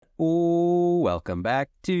Oh, welcome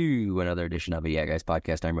back to another edition of a Yeah Guys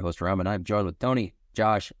podcast. I'm your host, Ram, and I'm joined with Tony,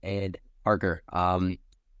 Josh, and Parker.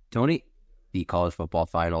 Tony, the college football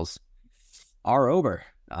finals are over.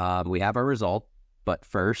 We have our result, but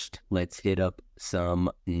first, let's hit up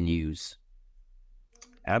some news.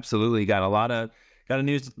 Absolutely, got a lot of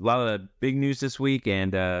big news this week,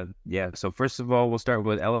 and So first of all, we'll start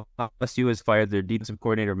with LSU has fired their defensive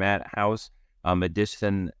coordinator Matt House. In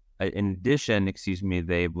addition,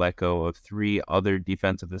 they've let go of 3 other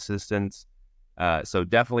defensive assistants. So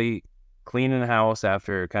definitely cleaning house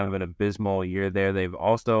after kind of an abysmal year there. They've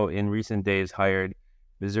also, in recent days, hired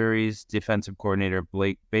Missouri's defensive coordinator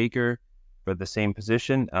Blake Baker for the same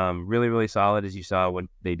position. Really, really solid, as you saw what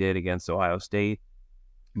they did against Ohio State.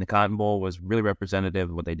 And the Cotton Bowl was really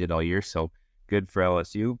representative of what they did all year, so good for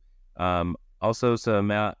LSU. Also,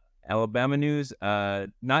 some Alabama news,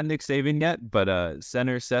 not Nick Saban yet, but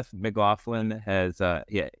center Seth McLaughlin has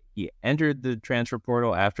he entered the transfer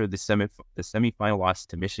portal after the semifinal loss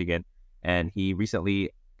to Michigan, and he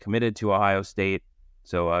recently committed to Ohio State.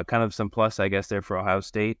 So kind of some plus, I guess, there for Ohio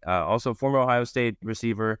State. Also, former Ohio State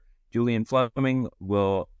receiver Julian Fleming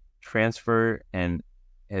will transfer and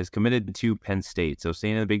has committed to Penn State. So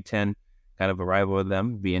staying in the Big Ten, kind of a rival of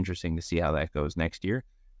them. Be interesting to see how that goes next year.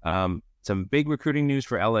 Some big recruiting news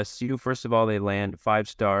for LSU. First of all, they land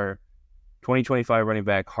 5-star 2025 running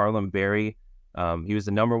back Harlem Berry. He was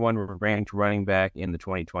the number 1 ranked running back in the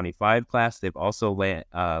 2025 class. They've also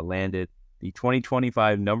landed the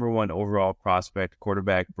 2025 number 1 overall prospect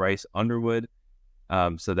quarterback Bryce Underwood.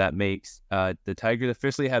 So that makes the Tigers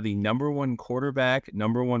officially have the number 1 quarterback,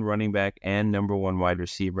 number 1 running back, and number 1 wide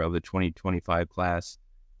receiver of the 2025 class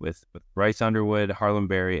with Bryce Underwood, Harlem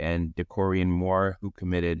Berry, and DeCorian Moore, who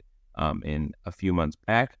committed in a few months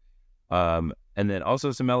back. And then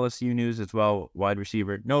also some LSU news as well. Wide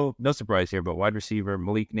receiver, no surprise here, but wide receiver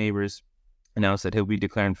Malik Neighbors announced that he'll be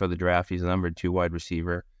declaring for the draft. He's the number 2 wide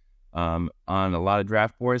receiver on a lot of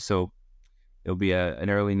draft boards, so it'll be an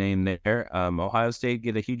early name there. Ohio State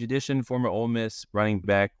get a huge addition. Former Ole Miss running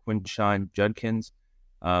back Quinshon Judkins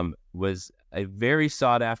was a very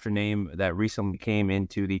sought-after name that recently came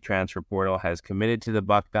into the transfer portal, has committed to the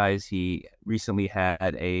Buckeyes. He recently had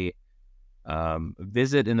a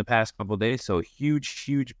visit in the past couple of days, so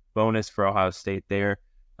huge bonus for Ohio State there.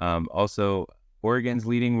 Also, Oregon's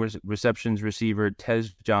leading receptions receiver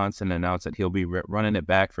Tez Johnson announced that he'll be running it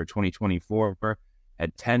back for 2024.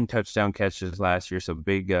 Had 10 touchdown catches last year, so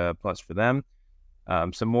big plus for them.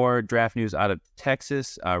 Some more draft news out of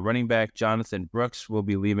Texas. Running back Jonathan Brooks will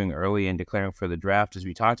be leaving early and declaring for the draft, as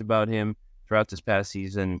we talked about him throughout this past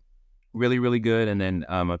season. Really, really good. And then,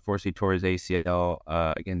 unfortunately, tore his ACL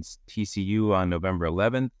against TCU on November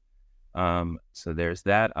 11th. So there's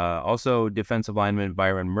that. Also, defensive lineman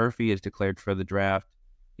Byron Murphy is declared for the draft.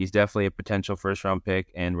 He's definitely a potential first-round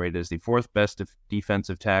pick and rated as the 4th best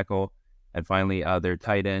defensive tackle. And finally, their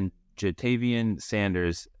tight end, Jatavian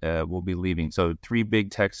Sanders, will be leaving. So 3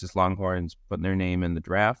 big Texas Longhorns putting their name in the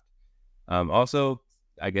draft. Also,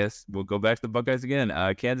 I guess we'll go back to the Buckeyes again.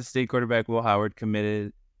 Kansas State quarterback Will Howard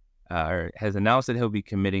has announced that he'll be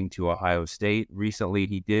committing to Ohio State. Recently,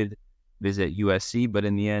 he did visit USC, but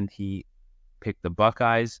in the end, he picked the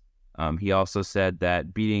Buckeyes. He also said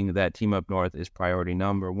that beating that team up north is priority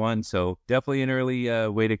number 1. So definitely an early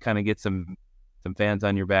way to kind of get some fans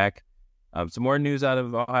on your back. Some more news out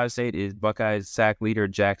of Ohio State is Buckeyes sack leader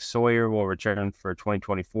Jack Sawyer will return for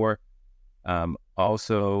 2024.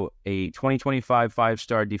 Also, a 2025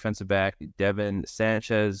 5-star defensive back, Devin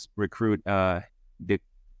Sanchez, recruit,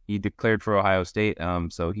 he declared for Ohio State.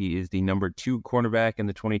 So he is the number 2 cornerback in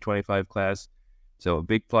the 2025 class. So a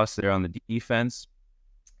big plus there on the defense.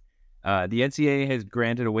 The NCAA has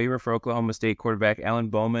granted a waiver for Oklahoma State quarterback Alan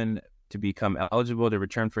Bowman to become eligible to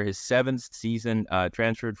return for his 7th season,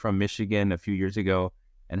 transferred from Michigan a few years ago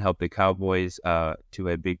and helped the Cowboys to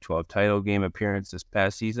a Big 12 title game appearance this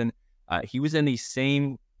past season. He was in the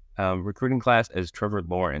same recruiting class as Trevor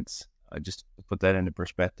Lawrence, just to put that into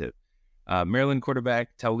perspective. Maryland quarterback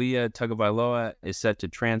Taulia Tagovailoa is set to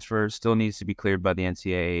transfer, still needs to be cleared by the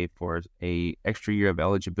NCAA for a extra year of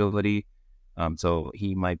eligibility. So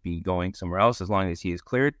he might be going somewhere else as long as he is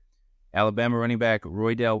cleared. Alabama running back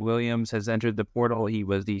Roydell Williams has entered the portal. He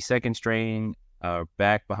was the 2nd string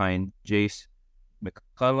back behind Jace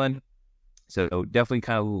McClellan. So definitely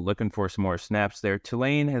kind of looking for some more snaps there.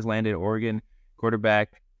 Tulane has landed Oregon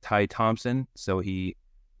quarterback Ty Thompson. So he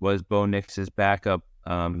was Bo Nix's backup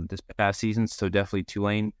this past season. So definitely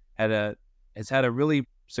Tulane has had a really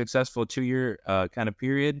successful 2-year kind of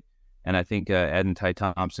period. And I think adding Ty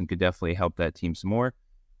Thompson could definitely help that team some more.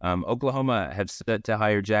 Oklahoma have set to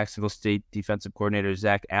hire Jacksonville State defensive coordinator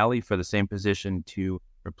Zach Alley for the same position to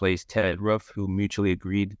replace Ted Roof, who mutually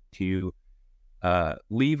agreed to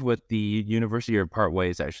leave with the university, or part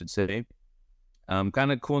ways, I should say.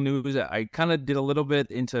 Kind of cool news. I kind of did a little bit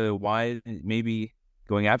into why maybe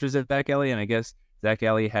going after Zach Alley, and I guess Zach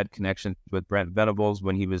Alley had connections with Brent Venables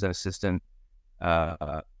when he was an assistant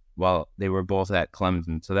while they were both at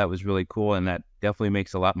Clemson. So that was really cool, and that definitely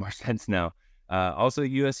makes a lot more sense now. Also,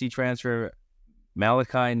 USC transfer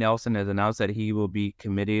Malachi Nelson has announced that he will be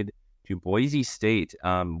committed to Boise State.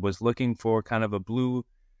 Was looking for kind of a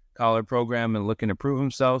blue-collar program and looking to prove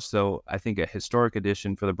himself. So I think a historic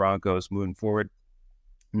addition for the Broncos moving forward.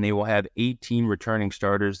 And they will have 18 returning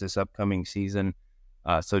starters this upcoming season.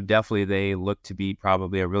 So definitely they look to be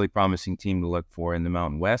probably a really promising team to look for in the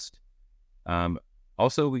Mountain West.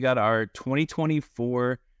 Also, we got our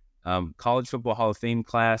 2024 College Football Hall of Fame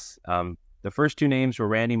class. The first two names were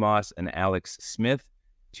Randy Moss and Alex Smith,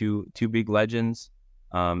 two big legends.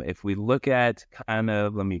 If we look at kind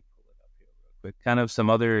of, let me pull it up here real quick, kind of some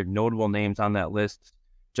other notable names on that list.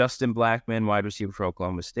 Justin Blackmon, wide receiver for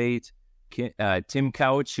Oklahoma State. Tim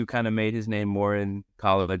Couch, who kind of made his name more in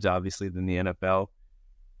college, obviously, than the NFL.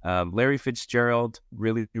 Larry Fitzgerald,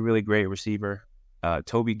 really, really great receiver.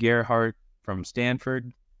 Toby Gerhart from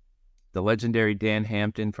Stanford. The legendary Dan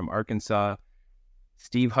Hampton from Arkansas.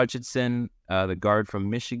 Steve Hutchinson, the guard from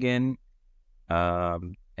Michigan.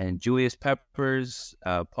 And Julius Peppers,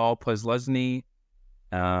 Paul Posluszny.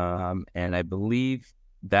 And I believe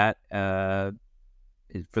that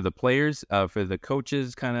for the players, for the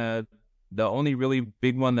coaches, kind of the only really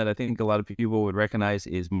big one that I think a lot of people would recognize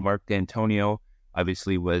is Mark D'Antonio.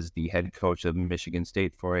 Obviously was the head coach of Michigan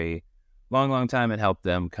State for a long, long time and helped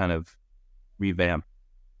them kind of revamp.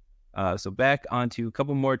 So back onto a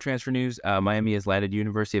couple more transfer news. Miami has landed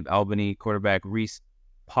University of Albany quarterback Reese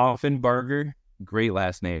Poffenbarger, great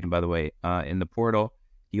last name, by the way, in the portal.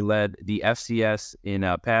 He led the FCS in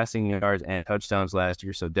passing yards and touchdowns last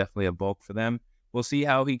year, so definitely a bulk for them. We'll see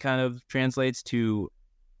how he kind of translates to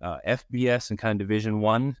FBS and kind of Division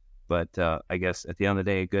I, but I guess at the end of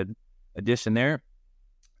the day, a good addition there.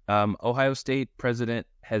 Ohio State president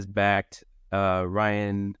has backed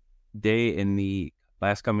Ryan Day in the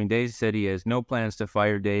last coming days. Said he has no plans to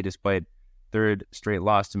fire Day despite third straight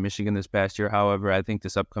loss to Michigan this past year. However, I think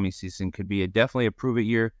this upcoming season could be definitely a prove-it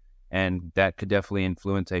year, and that could definitely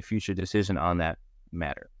influence a future decision on that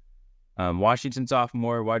matter. Washington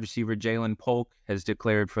sophomore wide receiver Jalen Polk has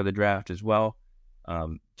declared for the draft as well.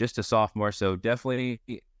 Just a sophomore, so definitely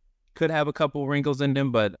could have a couple wrinkles in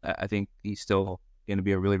him, but I think he's still going to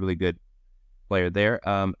be a really, really good player there.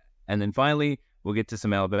 And then finally, we'll get to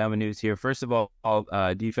some Alabama news here. First of all,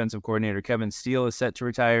 defensive coordinator Kevin Steele is set to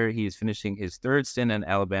retire. He is finishing his third stint in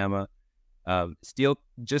Alabama. Steele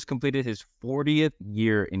just completed his 40th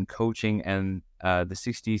year in coaching, and the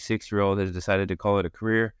 66-year-old has decided to call it a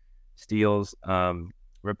career. Steele's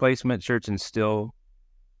replacement search is still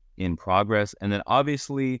in progress. And then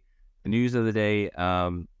obviously the news of the day,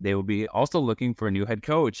 they will be also looking for a new head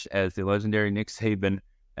coach, as the legendary Nick Saban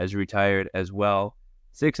has retired as well.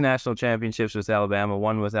 6 national championships with Alabama,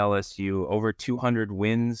 1 with LSU, over 200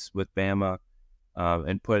 wins with Bama,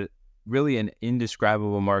 and put really an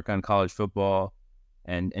indescribable mark on college football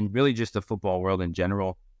and really just the football world in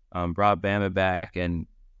general. Brought Bama back, and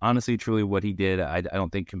honestly, truly what he did, I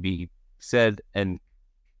don't think can be said and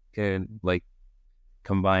can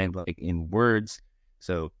combined in words.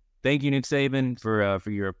 So thank you, Nick Saban, for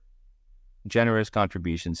your generous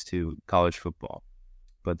contributions to college football.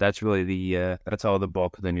 But that's really that's all the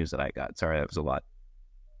bulk of the news that I got. Sorry, that was a lot.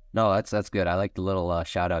 No, that's good. I like the little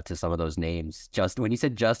shout out to some of those names. Just when you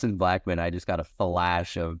said Justin Blackmon, I just got a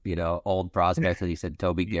flash of old prospects. And you said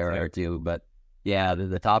Toby Gerhart too. But yeah,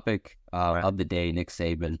 the topic of the day, Nick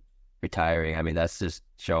Saban retiring. I mean, that's just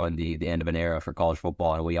showing the end of an era for college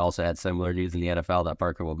football. And we also had similar news in the NFL that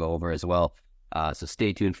Parker will go over as well. So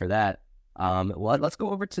stay tuned for that. Let's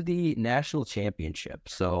go over to the national championship.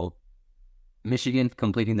 So Michigan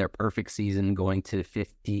completing their perfect season, going to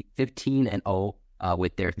 15-0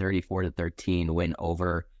 with their 34-13 win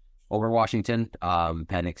over Washington.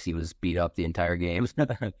 Penix, he was beat up the entire game.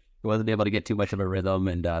 He wasn't able to get too much of a rhythm,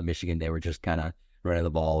 and Michigan, they were just kind of running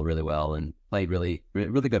the ball really well and played really,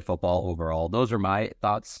 really good football overall. Those are my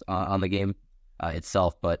thoughts on the game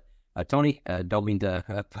itself. But Tony, don't mean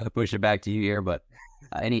to push it back to you here, but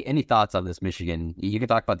any thoughts on this Michigan? You can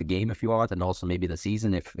talk about the game if you want, and also maybe the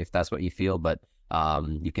season if that's what you feel. But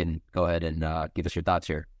you can go ahead and give us your thoughts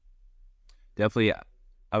here. Definitely,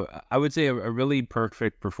 I would say a really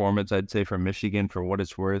perfect performance. I'd say from Michigan, for what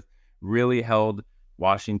it's worth, really held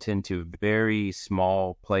Washington to very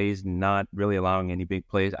small plays, not really allowing any big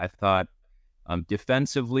plays. I thought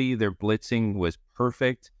defensively, their blitzing was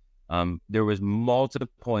perfect. There was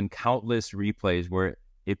multiple and countless replays where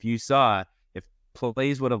if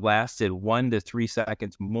plays would have lasted 1 to 3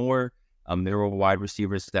 seconds more, there were wide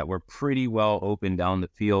receivers that were pretty well open down the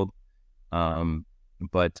field.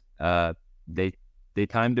 But they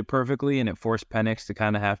timed it perfectly, and it forced Penix to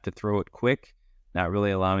kind of have to throw it quick, not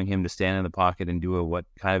really allowing him to stand in the pocket and do what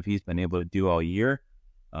kind of he's been able to do all year.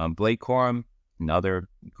 Blake Corum, another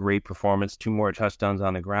great performance, 2 more touchdowns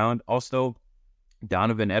on the ground. Also,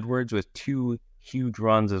 Donovan Edwards with 2 huge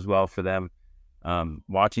runs as well for them.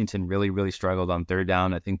 Washington really, really struggled on third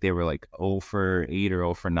down. I think they were like 0 for 8 or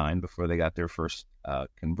 0 for 9 before they got their first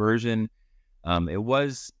conversion. It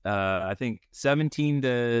was, I think, 17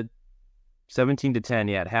 to 10.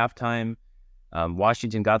 Yeah, at halftime,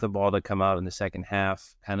 Washington got the ball to come out in the second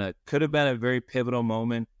half. Kind of could have been a very pivotal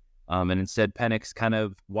moment. And instead, Penix kind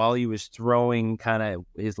of, while he was throwing, kind of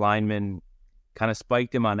his lineman kind of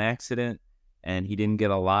spiked him on accident, and he didn't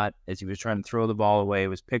get a lot as he was trying to throw the ball away. It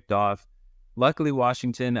was picked off. Luckily,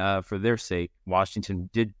 Washington, for their sake, Washington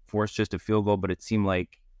did force just a field goal, but it seemed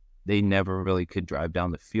like they never really could drive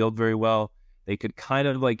down the field very well. They could kind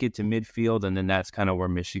of like get to midfield, and then that's kind of where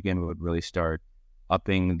Michigan would really start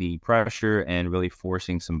upping the pressure and really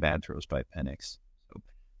forcing some bad throws by Penix.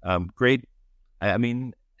 So, great. I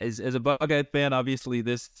mean, as a Buckeye fan, obviously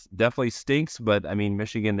this definitely stinks, but I mean,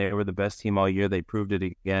 Michigan, they were the best team all year. They proved it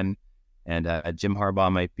again. And Jim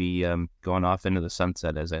Harbaugh might be going off into the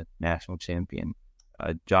sunset as a national champion.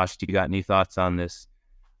 Josh, do you got any thoughts on this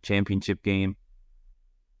championship game?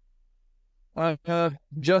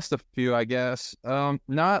 Just a few, I guess.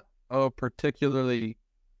 Not a particularly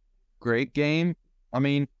great game. I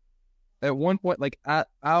mean, at one point, like I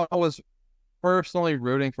was personally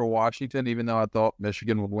rooting for Washington, even though I thought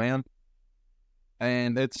Michigan would win.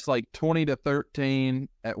 And it's like 20-13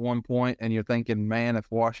 at one point, and you're thinking, man, if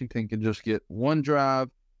Washington can just get one drive,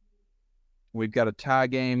 we've got a tie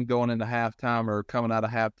game going into halftime or coming out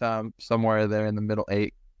of halftime somewhere there in the middle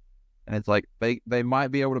 8. And it's like they might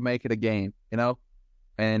be able to make it a game, you know?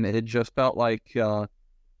 And it just felt like, I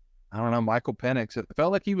don't know, Michael Penix. It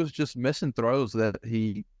felt like he was just missing throws that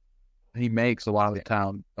he makes a lot of the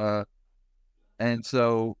time. And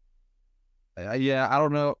so, yeah, I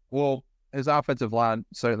don't know. Well, his offensive line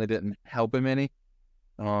certainly didn't help him any.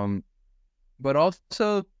 But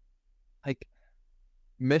also, like,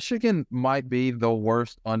 Michigan might be the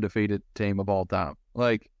worst undefeated team of all time.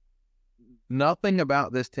 Like, nothing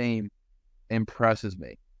about this team impresses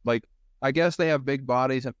me. Like, I guess they have big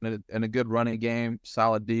bodies and a good running game,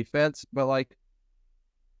 solid defense, but, like,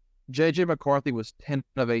 J.J. McCarthy was 10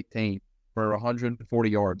 of 18 for 140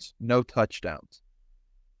 yards, no touchdowns.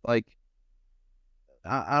 Like,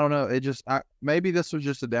 I don't know. It just maybe this was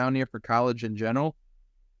just a down year for college in general.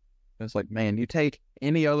 It's like, man, you take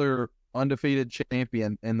any other undefeated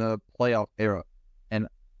champion in the playoff era, and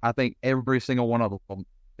I think every single one of them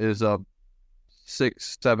is a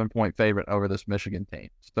 6-7 point favorite over this Michigan team.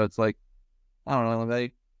 So it's like, I don't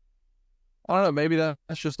know. Maybe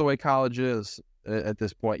that's just the way college is at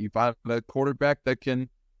this point. You find a quarterback that can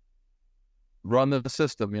run the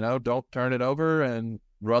system. You know, don't turn it over and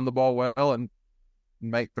run the ball well and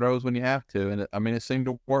make throws when you have to. And it seemed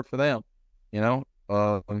to work for them, you know.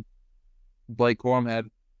 Blake Corum had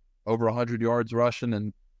over 100 yards rushing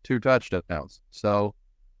and 2 touchdowns. So,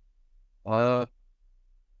 I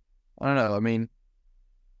don't know. I mean,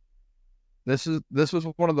 this was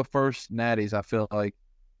one of the first natties I feel like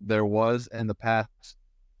there was in the past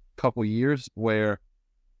couple years where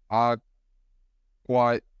I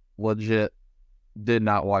quite legit did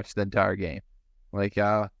not watch the entire game. Like,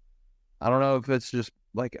 I don't know if it's just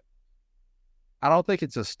like, I don't think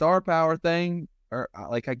it's a star power thing, or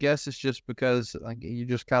like, I guess it's just because like you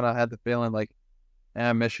just kind of had the feeling like,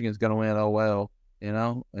 Michigan's going to win. Oh, well, you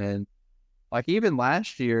know? And like, even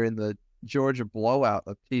last year in the Georgia blowout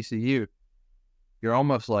of TCU, you're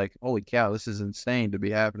almost like, holy cow, this is insane to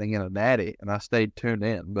be happening in a natty. And I stayed tuned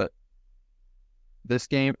in. But this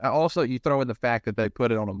game, also, you throw in the fact that they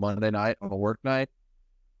put it on a Monday night, on a work night.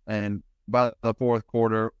 And by the fourth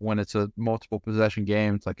quarter, when it's a multiple possession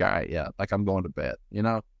game, it's like, all right, yeah, like I'm going to bed, you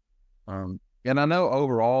know? And I know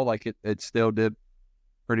overall, like it still did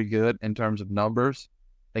pretty good in terms of numbers.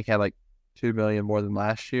 They had like 2 million more than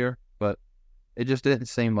last year, but it just didn't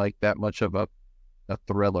seem like that much of a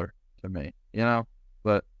thriller to me, you know?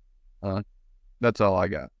 But that's all I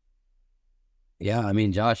got. Yeah, I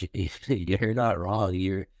mean, Josh, you're not wrong.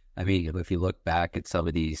 If you look back at some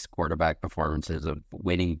of these quarterback performances of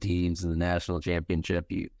winning teams in the national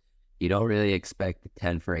championship, you You don't really expect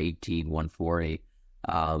 10 for 18, 140.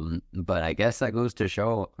 But I guess that goes to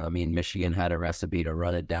show, I mean, Michigan had a recipe to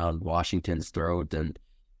run it down Washington's throat. And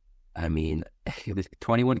I mean, it was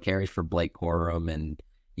 21 carries for Blake Corum, and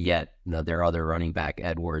yet their other running back,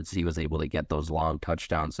 Edwards, he was able to get those long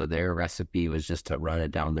touchdowns. So their recipe was just to run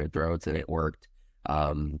it down their throats, and it worked.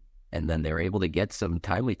 And then they were able to get some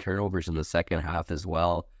timely turnovers in the second half as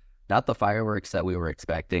well. Not the fireworks that we were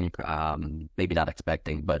expecting, maybe not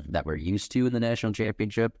expecting, but that we're used to in the national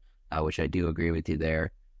championship, which I do agree with you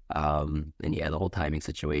there. And yeah, the whole timing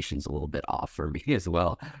situation's a little bit off for me as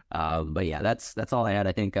well. But yeah, that's all I had.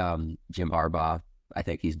 I think Jim Harbaugh, I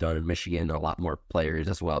think he's done in Michigan. A lot more players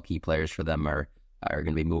as well. Key players for them are going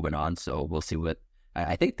to be moving on. So we'll see what.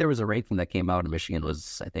 I think there was a ranking that came out in Michigan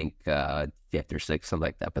was, I think, 5th or 6th, something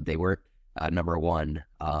like that. But they were number 1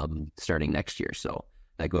 starting next year. So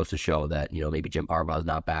that goes to show that, maybe Jim Harbaugh's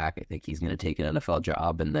not back. I think he's going to take an NFL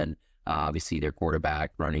job. And then obviously their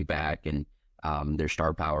quarterback, running back, and their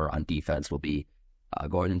star power on defense will be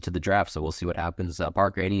going into the draft. So we'll see what happens.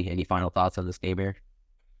 Parker, any final thoughts on this game here?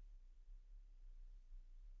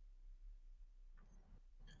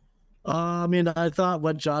 I mean, I thought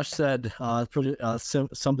what Josh said pretty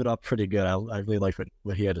summed it up pretty good. I really liked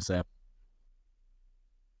what he had to say.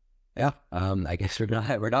 Yeah, I guess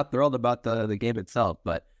we're not thrilled about the game itself,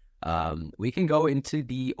 but we can go into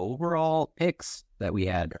the overall picks that we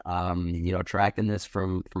had. Tracking this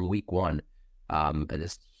from week 1,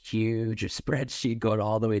 this huge spreadsheet going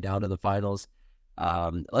all the way down to the finals.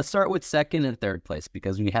 Let's start with 2nd and 3rd place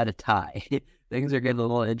because we had a tie. Things are getting a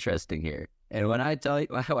little interesting here. And when I tell you,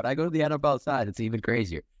 when I go to the NFL side, it's even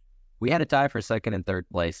crazier. We had a tie for 2nd and 3rd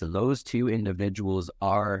place, and those two individuals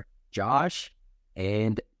are Josh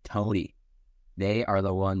and Tony. They are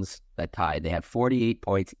the ones that tied. They had 48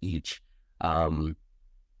 points each. I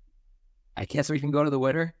guess we can go to the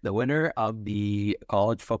winner. The winner of the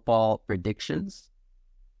college football predictions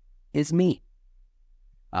is me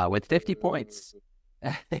with 50 points.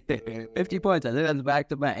 50 points. I think that's back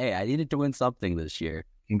to back. Hey, I needed to win something this year.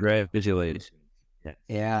 Congratulations.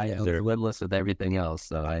 Yeah, I was winless with everything else,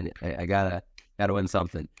 so I gotta win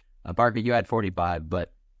something. Parker, you had 45,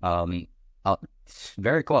 but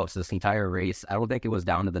very close this entire race. I don't think it was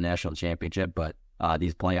down to the national championship, but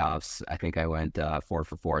these playoffs, I think I went 4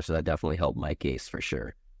 for 4, so that definitely helped my case for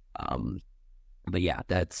sure. But yeah,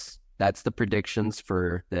 that's the predictions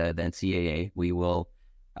for the NCAA. We will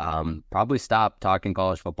probably stop talking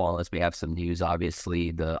college football unless we have some news.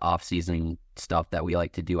 Obviously, the off-season stuff that we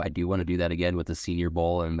like to do, I do want to do that again with the Senior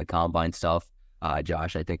Bowl and the Combine stuff.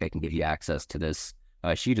 Josh, I think I can give you access to this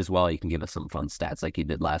sheet as well. You can give us some fun stats like you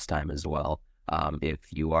did last time as well, if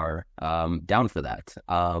you are down for that.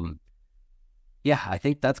 Yeah, I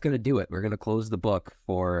think that's going to do it. We're going to close the book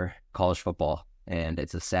for college football, and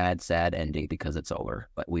it's a sad, sad ending because it's over.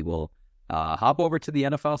 But we will hop over to the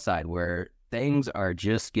NFL side where things are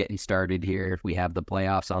just getting started here. We have the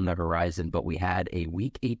playoffs on the horizon, but we had a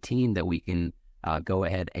Week 18 that we can go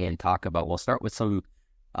ahead and talk about. We'll start with some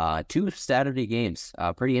 2 Saturday games.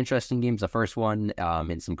 Pretty interesting games. The first one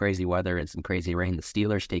in some crazy weather and some crazy rain. The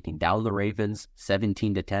Steelers taking down the Ravens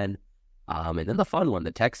 17-10. And then the fun one,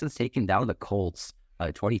 the Texans taking down the Colts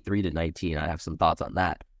 23-19. I have some thoughts on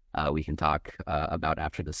that we can talk about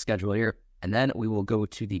after the schedule here. And then we will go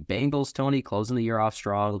to the Bengals, Tony, closing the year off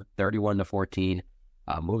strong, 31-14,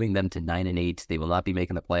 moving them to 9-8. They will not be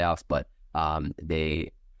making the playoffs, but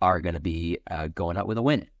they are going to be going out with a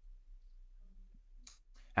win.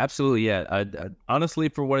 Absolutely, yeah. Honestly,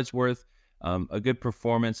 for what it's worth, a good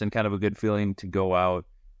performance and kind of a good feeling to go out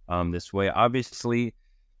this way. Obviously,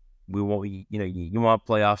 we want you want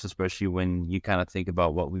playoffs, especially when you kind of think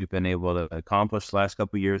about what we've been able to accomplish the last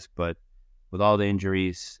couple of years. But with all the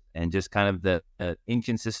injuries and just kind of the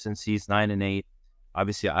inconsistencies, 9-8.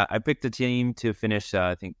 Obviously, I picked the team to finish,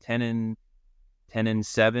 I think 10-7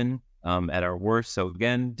 at our worst. So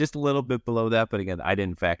again, just a little bit below that. But again, I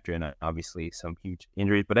didn't factor in obviously some huge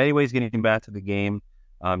injuries. But anyways, getting back to the game,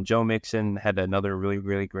 Joe Mixon had another really,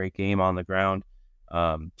 really great game on the ground.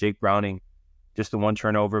 Jake Browning, just the 1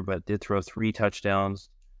 turnover, but did throw 3 touchdowns.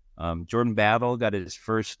 Jordan Battle got his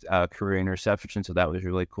first career interception, so that was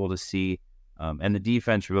really cool to see. And the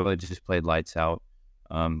defense really just played lights out.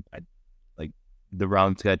 The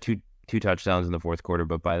Browns got two touchdowns in the fourth quarter,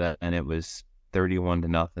 but by that and it was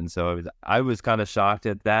 31-0. So I was kind of shocked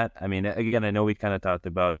at that. I mean, again, I know we kind of talked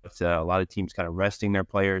about a lot of teams kind of resting their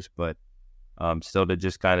players, but still to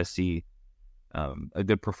just kind of see a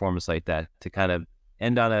good performance like that to kind of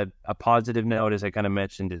end on a positive note, as I kind of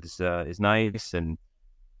mentioned, is nice. And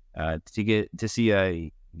to see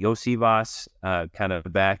a Yosivas kind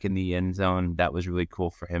of back in the end zone. That was really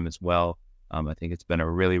cool for him as well. I think it's been a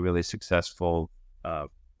really, really successful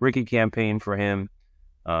rookie campaign for him.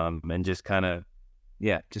 And just kind of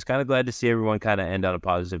glad to see everyone kind of end on a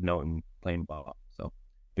positive note and playing ball. So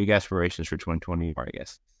big aspirations for 2024, I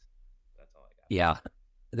guess. That's all I got. Yeah.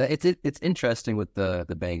 It's interesting with the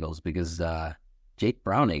Bengals because Jake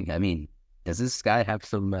Browning, I mean, does this guy have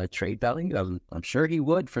some trade value? I'm sure he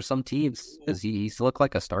would for some teams because he's looked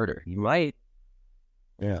like a starter. You might.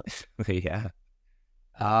 Yeah. Yeah.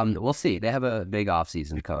 We'll see. They have a big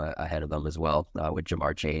offseason ahead of them as well with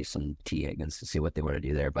Jamar Chase and T. Higgins to see what they want to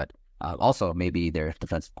do there. But also maybe their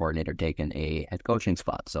defensive coordinator taking a head coaching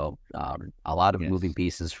spot. So a lot of moving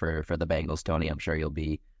pieces for the Bengals, Tony. I'm sure you'll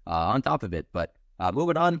be on top of it. But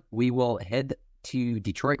moving on, we will head to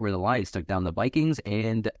Detroit where the Lions took down the Vikings.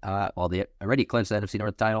 And they already clinched the NFC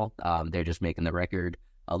North title. They're just making the record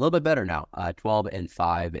a little bit better now.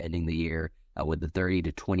 12-5 ending the year with the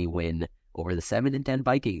 30-20 win over the 7-10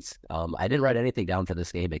 Vikings. I didn't write anything down for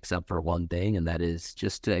this game except for one thing, and that is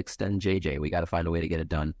just to extend JJ. We got to find a way to get it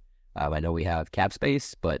done. I know we have cap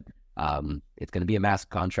space, but it's going to be a massive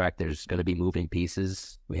contract. There's going to be moving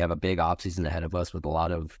pieces. We have a big offseason ahead of us with a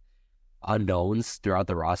lot of unknowns throughout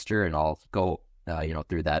the roster, and I'll go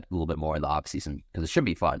through that a little bit more in the offseason because it should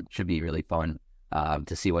be fun. It should be really fun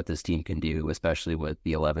to see what this team can do, especially with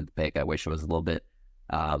the 11th pick. I wish it was a little bit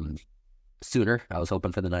sooner. I was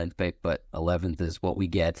hoping for the 9th pick, but 11th is what we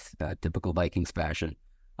get, typical Vikings fashion.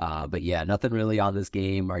 But yeah, nothing really on this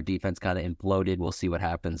game. Our defense kind of imploded. We'll see what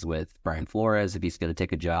happens with Brian Flores if he's going to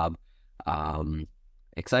take a job.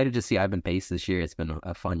 Excited to see Ivan Pace this year. It's been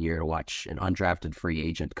a fun year to watch an undrafted free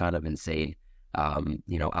agent, kind of insane,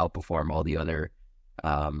 outperform all the other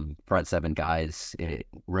front seven guys,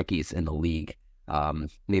 rookies in the league.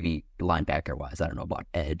 Maybe linebacker wise, I don't know about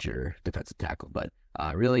edge or defensive tackle, but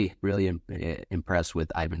really, really impressed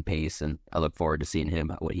with Ivan Pace, and I look forward to seeing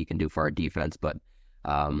him, what he can do for our defense. But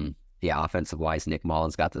offensive wise, Nick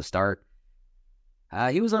Mullins got the start.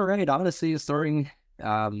 He was all right, honestly. He was throwing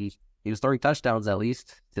touchdowns at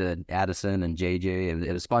least to Addison and JJ.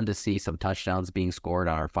 It was fun to see some touchdowns being scored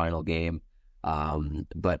on our final game.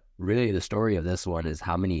 But really, the story of this one is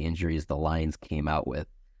how many injuries the Lions came out with.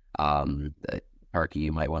 Parky,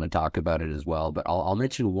 you might want to talk about it as well, but I'll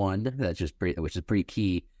mention one which is pretty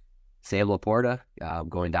key. Sam Laporta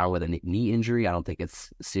going down with a knee injury. I don't think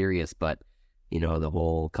it's serious, but the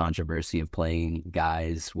whole controversy of playing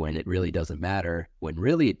guys when it really doesn't matter. When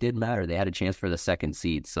really it did matter, they had a chance for the second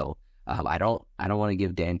seed. So I don't want to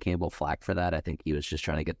give Dan Campbell flack for that. I think he was just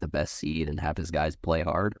trying to get the best seed and have his guys play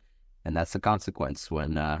hard, and that's the consequence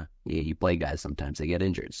when you play guys. Sometimes they get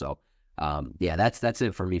injured. So. That's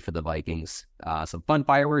it for me for the Vikings. Some fun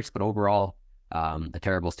fireworks, but overall, a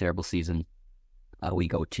terrible season. We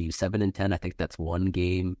go to 7-10. I think that's one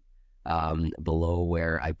game below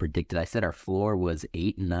where I predicted. I said our floor was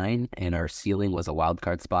 8-9, and our ceiling was a wild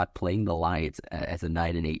card spot playing the Lions as a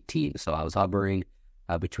 9-8 team. So I was hovering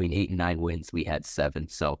between 8 and 9 wins. We had 7,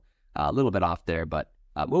 so a little bit off there. But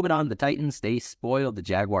moving on, the Titans, they spoiled the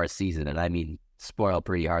Jaguars' season, and I mean spoiled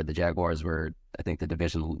pretty hard. The Jaguars were, I think, the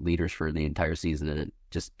division leaders for the entire season, and it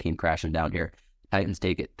just came crashing down here. Titans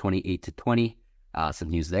take it 28-20. Some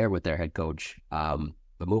news there with their head coach. But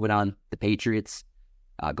moving on, the Patriots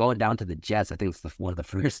going down to the Jets. I think it's one of the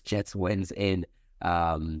first Jets wins in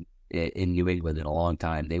New England in a long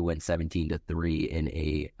time. They win 17-3 in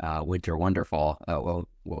a Winter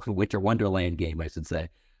Wonderland game, I should say.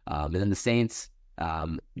 And then the Saints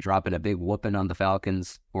dropping a big whooping on the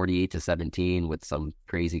Falcons, 48-17, with some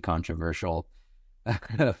crazy controversial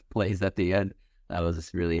plays at the end. That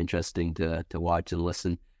was really interesting to watch and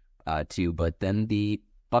listen to. But then the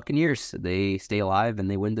Buccaneers, they stay alive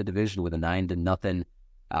and they win the division with a 9-0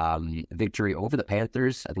 victory over the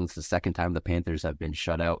Panthers. I think it's the second time the Panthers have been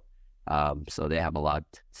shut out. So they have a lot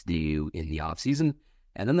to do in the offseason.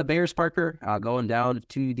 And then the Bears, Parker, going down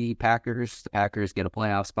to the Packers. The Packers get a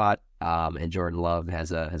playoff spot, and Jordan Love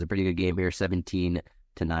has a pretty good game here, 17-9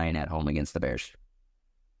 at home against the Bears.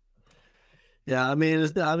 Yeah, I mean,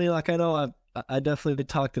 like I know I definitely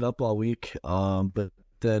talked it up all week, but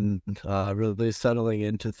then really settling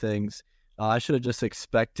into things, I should have just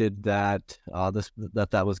expected that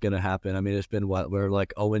that was going to happen. I mean, it's been we're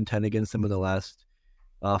like 0-10 against them in the last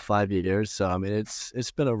 5 years, so I mean,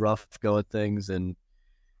 it's been a rough go at things, and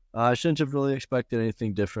I shouldn't have really expected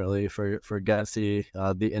anything differently for Getsy,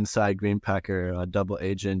 the inside Green Packer double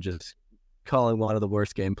agent, just calling one of the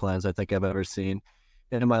worst game plans I think I've ever seen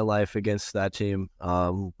in my life against that team,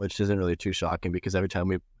 which isn't really too shocking because every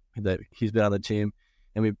time that he's been on the team,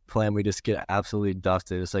 and we play and we just get absolutely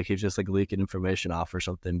dusted. It's like he's just like leaking information off or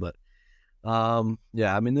something. But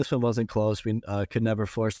yeah, I mean, this one wasn't close. We could never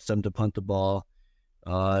force them to punt the ball.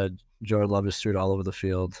 Jordan Love just threw it all over the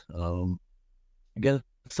field. Again,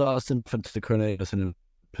 Austin the Cornelius in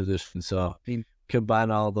a position. So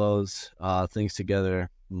combine all those things together,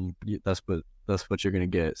 that's what you're gonna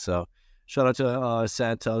get. So shout out to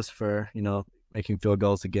Santos for making field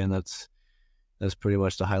goals again. That's pretty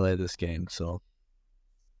much the highlight of this game. So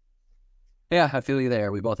yeah, I feel you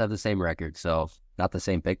there. We both have the same record, so not the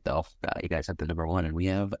same pick though. You guys have the number one, and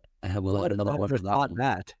we'll have another one for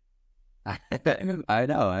that. I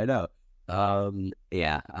know.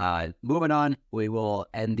 Moving on, we will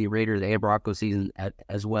end the Raiders and Broncos season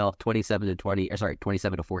as well.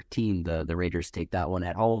 27-14. The Raiders take that one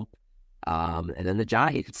at home. And then the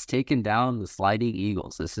Giants taking down the Sliding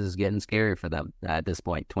Eagles. This is getting scary for them at this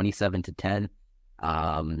point. 27-10.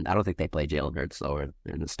 I don't think they play Jalen Hurts though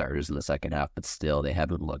in the starters in the second half, but still they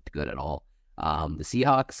haven't looked good at all. The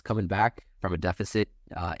Seahawks coming back from a deficit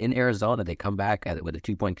in Arizona. They come back with a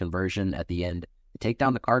 2-point conversion at the end. Take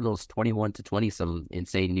down the Cardinals 21-20. Some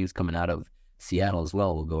insane news coming out of Seattle as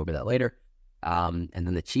well. We'll go over that later. And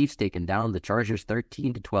then the Chiefs taking down the Chargers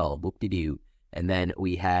 13-12. Whoop-de-doo. And then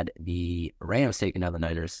we had the Rams taking down the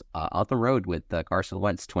Niners on the road with Carson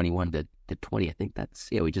Wentz 21-20. I think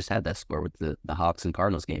we just had that score with the Hawks and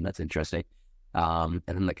Cardinals game. That's interesting. And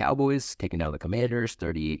then the Cowboys taking down the Commanders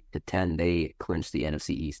 30-10. They clinched the NFC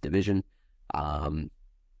East division. And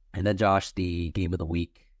then Josh, the game of the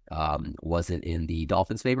week wasn't in the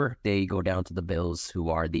Dolphins' favor. They go down to the Bills, who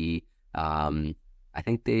are the I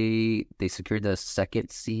think they secured the second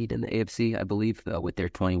seed in the AFC, I believe, with their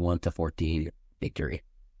 21-14 victory.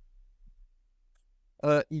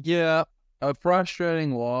 Yeah, a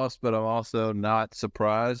frustrating loss, but I'm also not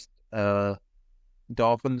surprised.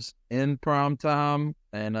 Dolphins in prime time,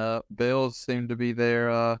 and Bills seem to be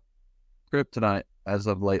their kryptonite as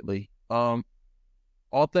of lately.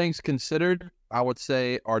 All things considered, I would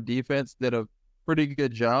say our defense did a pretty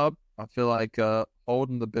good job. I feel like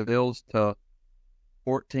holding the Bills to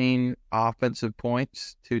 14 offensive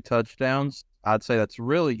points, 2 touchdowns. I'd say that's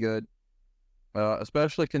really good,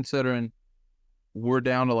 especially considering we're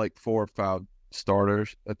down to like 4 or 5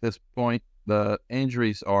 starters at this point. The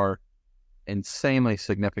injuries are insanely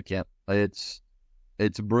significant. It's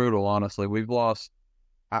brutal, honestly. We've lost.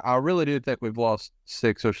 I really do think we've lost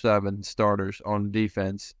 6 or 7 starters on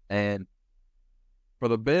defense. And for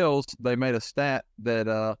the Bills, they made a stat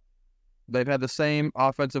that they've had the same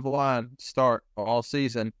offensive line start all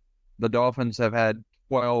season. The Dolphins have had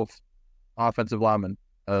 12 offensive linemen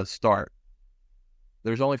start.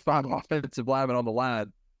 There's only 5 offensive linemen on the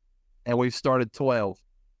line, and we've started 12.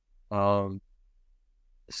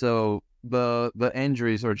 So the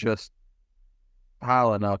injuries are just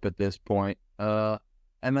piling up at this point.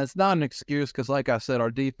 And that's not an excuse because, like I said,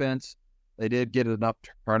 our defense, they did get enough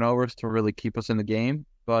turnovers to really keep us in the game.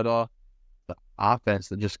 But the offense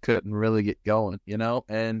that just couldn't really get going,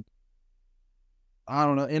 And I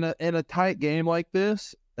don't know, in a tight game like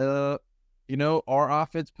this, our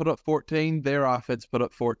offense put up 14, their offense put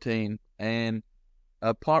up 14, and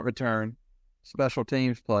a punt return, special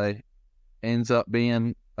teams play, ends up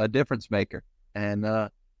being a difference maker.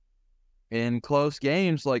 And in close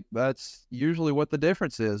games, like that's usually what the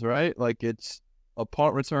difference is, right? Like it's a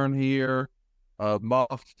punt return here, a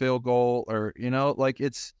muffed field goal, or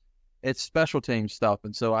it's special teams stuff.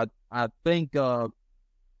 And so I think our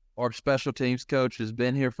special teams coach has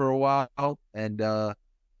been here for a while, and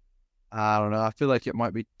I don't know. I feel like it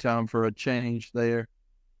might be time for a change there.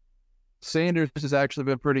 Sanders has actually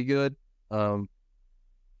been pretty good,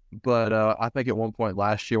 but I think at one point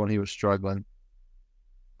last year when he was struggling,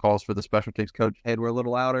 calls for the special teams coach head were a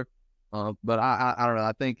little louder. But I don't know.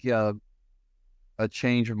 I think a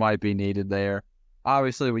change might be needed there.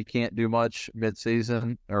 Obviously, we can't do much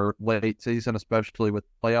mid-season or late season, especially with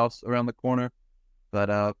playoffs around the corner.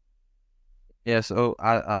 But so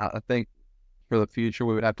I think for the future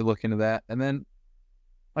we would have to look into that. And then,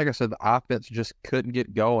 like I said, the offense just couldn't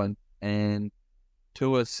get going. And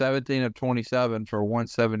Tua 17 of 27 for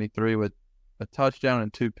 173 with a touchdown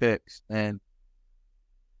and 2 picks. And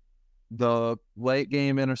the late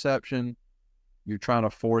game interception, you're trying to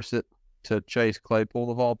force it to Chase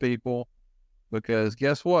Claypool of all people, because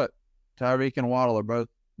guess what? Tyreek and Waddle are both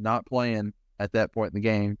not playing at that point in the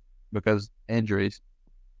game because injuries.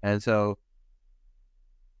 And so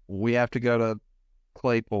we have to go to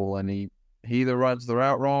Claypool, and he either runs the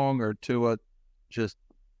route wrong or Tua just,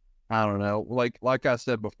 I don't know. Like I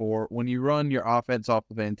said before, when you run your offense off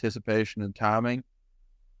of anticipation and timing,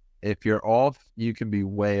 if you're off, you can be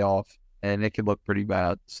way off. and it could look pretty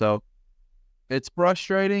bad. So it's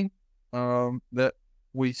frustrating that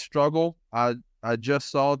we struggle. I just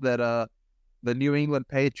saw that the New England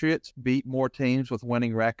Patriots beat more teams with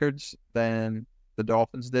winning records than the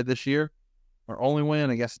Dolphins did this year. Our only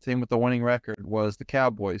win against the team with the winning record was the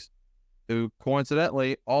Cowboys, who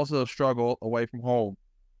coincidentally also struggle away from home.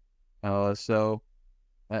 And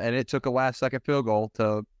it took a last-second field goal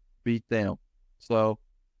to beat them. So,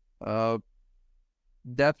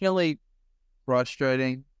 definitely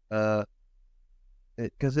frustrating.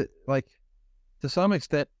 Because to some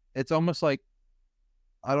extent, it's almost like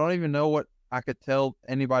I don't even know what I could tell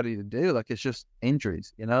anybody to do. Like, it's just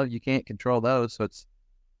injuries. You can't control those. So it's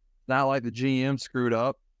not like the GM screwed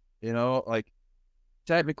up. Like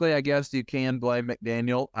technically, I guess you can blame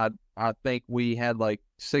McDaniel. I think we had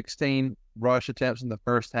 16 rush attempts in the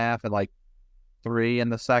first half and 3 in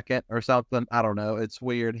the second or something. I don't know. It's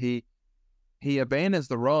weird. He abandons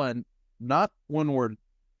the run, not when we're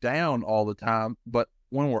down all the time, but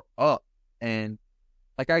when we're up. And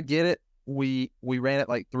I get it. We ran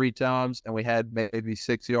it 3 times and we had maybe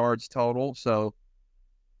 6 yards total. So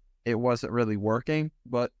it wasn't really working,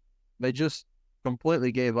 but they just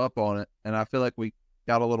completely gave up on it. And I feel like we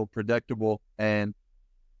got a little predictable. And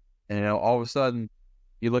all of a sudden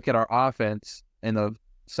you look at our offense in the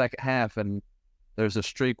second half and there's a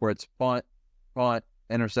streak where it's punt,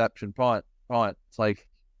 interception, punt. It's like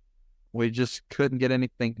we just couldn't get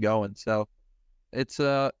anything going. So it's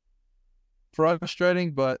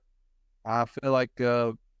frustrating, but I feel like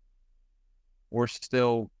we're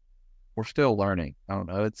still learning. I don't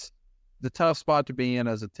know. It's the tough spot to be in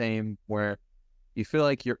as a team where you feel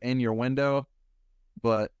like you're in your window,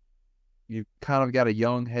 but you've kind of got a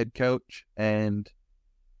young head coach and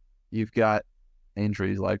you've got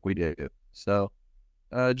injuries like we do. So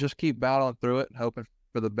just keep battling through it, hoping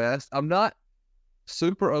for the best. I'm not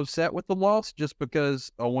super upset with the loss just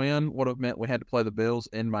because a win would have meant we had to play the Bills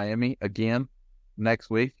in Miami again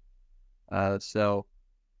next week. So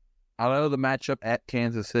I know the matchup at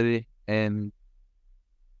Kansas City in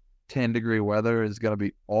 10-degree weather is going to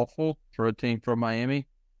be awful for a team from Miami,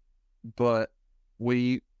 but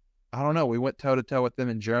I don't know. We went toe-to-toe with them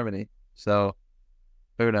in Germany, so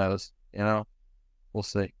who knows? We'll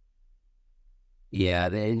see. Yeah,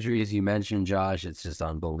 the injuries you mentioned, Josh, it's just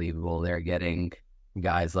unbelievable. They're getting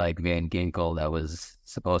guys like Van Ginkel that was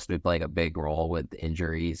supposed to be playing a big role with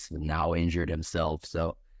injuries and now injured himself.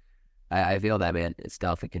 So I feel that, man, it's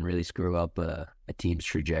stuff that can really screw up a team's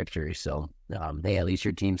trajectory. So, hey, at least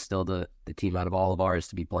your team's still the team out of all of ours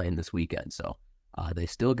to be playing this weekend. So they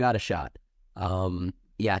still got a shot.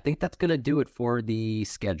 Yeah, I think that's going to do it for the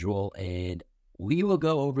schedule, and we will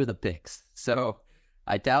go over the picks. So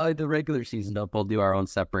I tallied the regular season up. We'll do our own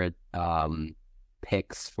separate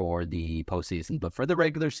picks for the postseason. But for the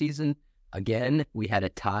regular season, again, we had a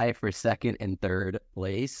tie for second and third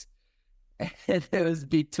place. And it was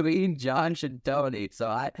between Josh and Tony. So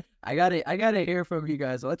I gotta hear from you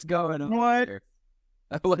guys. What's going on? What? Here?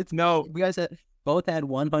 No, you guys both had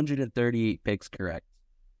 138 picks correct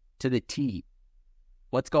to the T.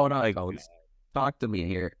 What's going on, folks? Talk to me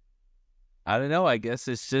here. I don't know. I guess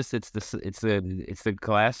it's the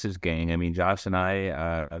glasses gang. I mean, Josh and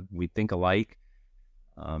I, we think alike.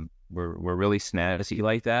 We're really snazzy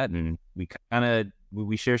like that, and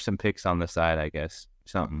we share some picks on the side. I guess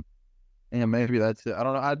something. Yeah, maybe that's it. I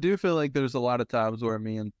don't know. I do feel like there's a lot of times where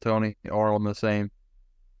me and Tony are on the same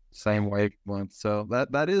wavelength. So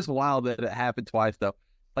that is wild that it happened twice though.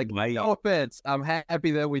 No offense, I'm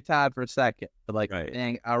happy that we tied for second. But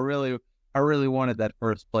dang, I really wanted that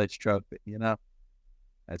first place trophy.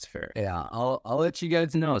 That's fair. Yeah, I'll let you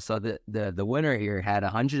guys know. So the winner here had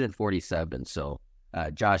 147. So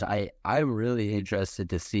Josh, I'm really interested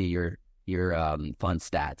to see your fun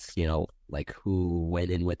stats. Like who went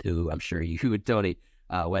in with who. I'm sure you and Tony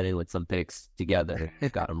went in with some picks together,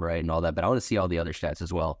 got them right and all that. But I want to see all the other stats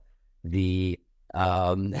as well. The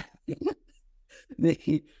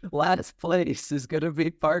the last place is going to be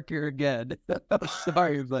Parker again.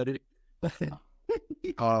 Sorry, buddy.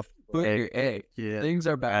 Parker, hey, things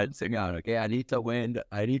are balancing out, okay? I need to win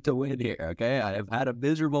here, okay? I have had a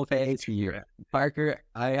miserable phase here. Parker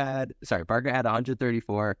had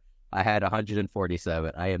 134. I had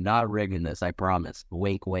 147. I am not rigging this, I promise.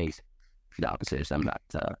 Wink, wink. No, seriously, I'm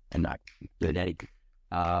not doing anything.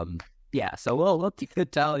 Yeah, so we'll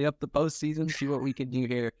tally up the postseason, see what we can do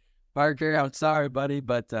here. Parker, I'm sorry, buddy,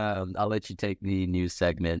 but I'll let you take the news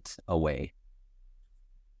segment away.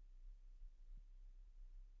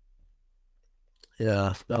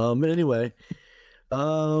 Yeah. Anyway,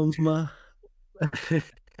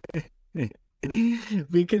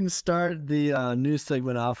 We can start the news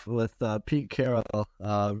segment off with Pete Carroll.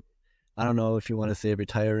 I don't know if you want to say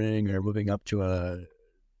retiring or moving up to a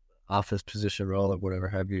office position role or whatever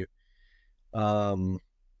have you.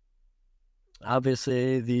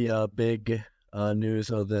 Obviously, the big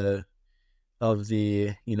news of the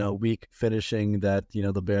week finishing that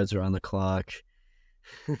the Bears are on the clock,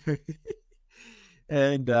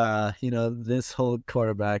 and this whole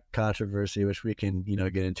quarterback controversy, which we can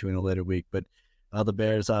get into in a later week, but the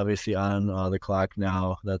Bears obviously on the clock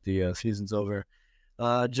now that the season's over.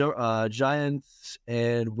 Giants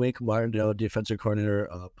and Wink Martindale, defensive coordinator,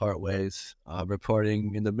 part ways.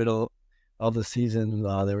 Reporting in the middle of the season,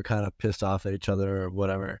 they were kind of pissed off at each other or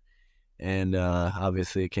whatever, and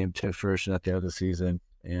obviously it came to fruition at the end of the season,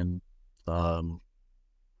 and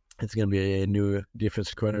it's going to be a new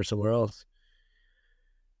defensive coordinator somewhere else.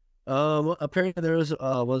 Apparently there was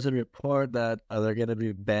a report that they're going to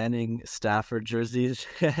be banning Stafford jerseys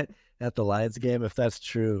at the Lions game. If that's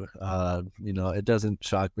true, it doesn't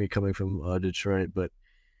shock me coming from Detroit, but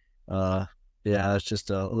yeah, it's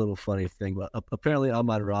just a little funny thing. But apparently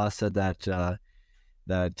Ahmad Ross said that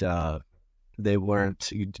they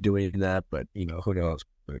weren't doing that, but who knows?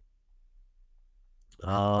 But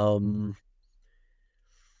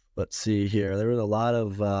let's see here. There was a lot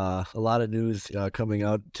of news coming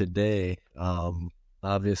out today.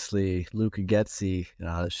 Obviously, Luke Getsy,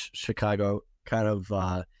 Chicago, kind of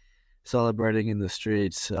celebrating in the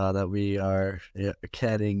streets that we are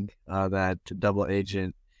canning that double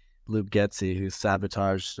agent Luke Getsy, who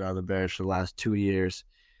sabotaged the Bears for the last 2 years.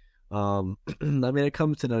 I mean, it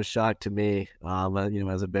comes to no shock to me,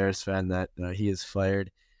 as a Bears fan, that he is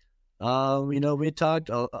fired. We talked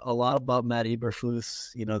a lot about Matt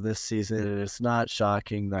Eberflus, this season, and it's not really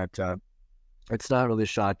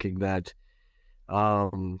shocking that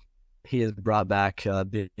he has brought back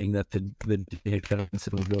being that the defense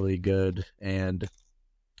was really good, and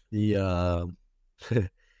the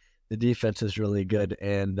the defense is really good,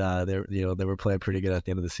 and they were playing pretty good at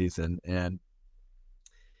the end of the season, and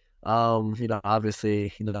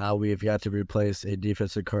obviously now we've got to replace a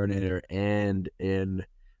defensive coordinator and an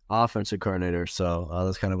offensive coordinator, so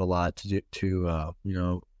that's kind of a lot to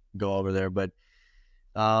go over there, but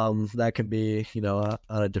that could be on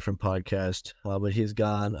a different podcast. But he's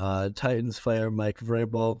gone. Titans fire Mike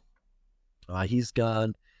Vrabel. He's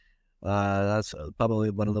gone. That's probably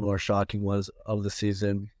one of the more shocking ones of the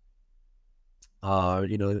season. The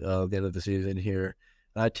end of the season here.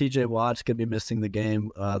 TJ Watt's gonna be missing the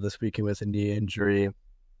game this weekend with a knee injury.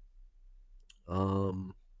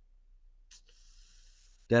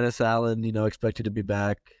 Dennis Allen, expected to be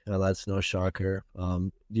back. That's no shocker.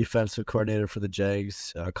 Defensive coordinator for the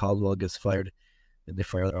Jags, Caldwell, gets fired, and they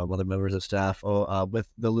fire other members of staff. With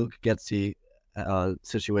the Luke Getsy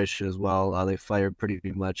situation as well, they fired pretty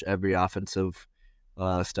much every offensive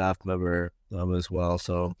staff member as well.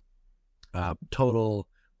 So total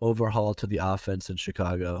overhaul to the offense in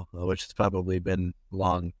Chicago, which has probably been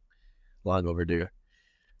long overdue.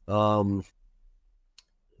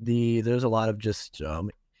 There's a lot of just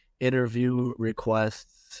interview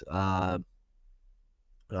requests.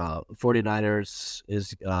 49ers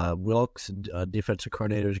is Wilkes, defensive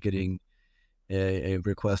coordinator, is getting a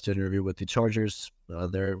request to interview with the Chargers.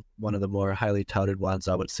 They're one of the more highly touted ones,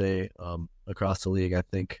 I would say, across the league. I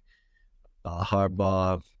think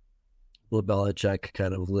Harbaugh, Bill Belichick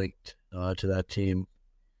kind of linked to that team.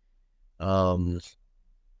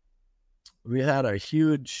 We had a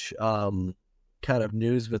huge kind of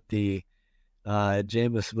news with the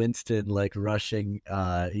Jameis Winston rushing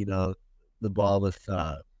the ball with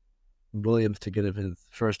Williams to get him his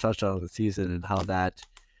first touchdown of the season, and how that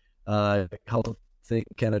kind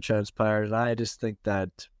of transpired. And I just think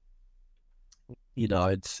that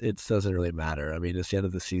it doesn't really matter. I mean, it's the end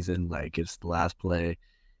of the season. It's the last play.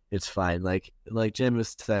 It's fine. Like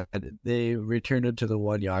Jameis said, they returned him to the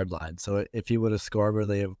 1 yard line. So if he would have scored where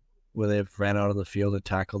they ran out on the field and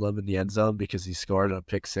tackled him in the end zone because he scored on a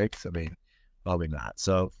pick six, I mean, probably not.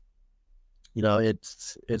 So,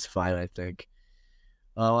 it's fine, I think.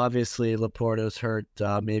 Obviously, Laporta's hurt,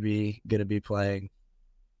 maybe going to be playing.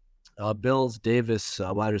 Bills Davis,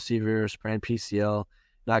 wide receiver, sprained PCL,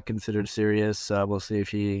 not considered serious. We'll see if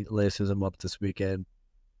he laces him up this weekend.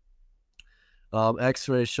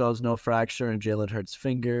 X-ray shows no fracture in Jalen Hurts'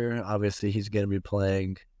 finger. Obviously, he's going to be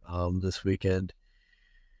playing this weekend.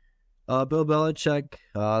 Bill Belichick,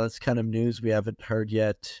 that's kind of news we haven't heard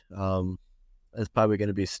yet. It's probably going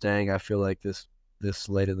to be staying, I feel like, this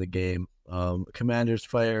late in the game. Commanders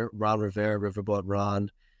fire Ron Rivera, Riverboat Ron.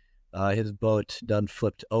 His boat done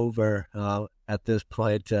flipped over. At this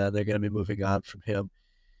point, they're going to be moving on from him.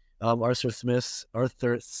 Arthur Smith,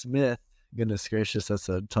 goodness gracious, that's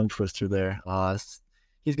a tongue twister there.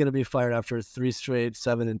 He's going to be fired after 3 straight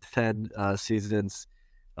 7-10 seasons.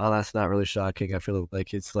 That's not really shocking. I feel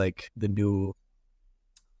like it's like the new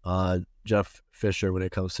Jeff Fisher when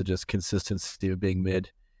it comes to just consistency of being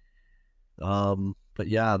mid. But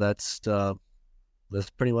yeah, that's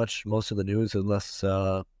pretty much most of the news, unless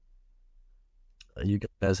you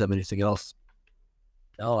guys have anything else.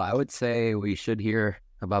 No, I would say we should hear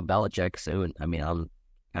about Belichick soon. I mean, I'm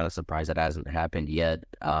kind of surprised that hasn't happened yet.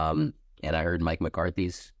 And I heard Mike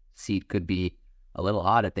McCarthy's seat could be a little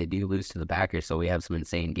hot if they do lose to the Packers. So we have some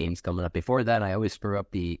insane games coming up. Before that, I always screw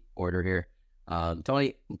up the order here.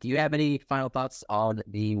 Tony, do you have any final thoughts on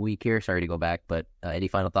the week here? Sorry to go back, but any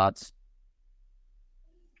final thoughts?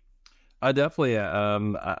 I definitely. I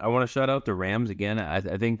want to shout out the Rams again. I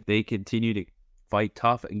think they continue to fight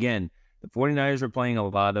tough. Again, the 49ers were playing a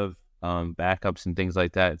lot of backups and things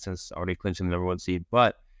like that since already clinching the number 1 seed.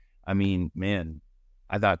 But, I mean, man,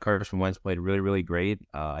 I thought Carson Wentz played really, really great.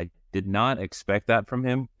 I did not expect that from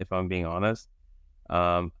him, if I'm being honest.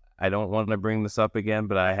 I don't want to bring this up again,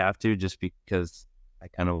 but I have to just because I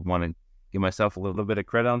kind of want to give myself a little bit of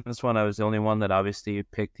credit on this one. I was the only one that obviously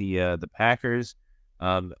picked the Packers.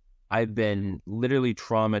 I've been literally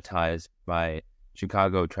traumatized by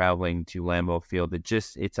Chicago traveling to Lambeau Field.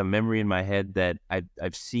 It's a memory in my head that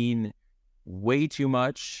I've seen way too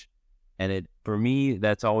much, and for me,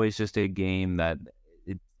 that's always just a game that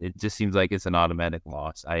it just seems like it's an automatic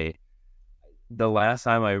loss. The last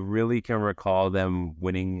time I really can recall them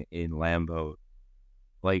winning in Lambeau,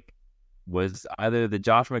 like, was either the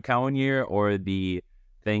Josh McCown year or the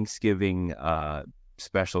Thanksgiving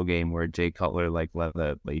special game where Jay Cutler like let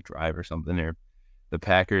a late drive or something, or the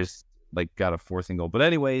Packers like got a 4th and goal. But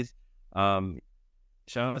anyways, shout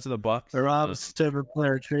out to the Bucs. The Rob's favorite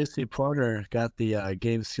player, Tracy Porter, got the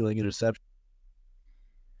game-sealing interception.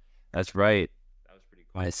 That's right. That was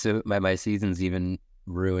pretty cool. My season's even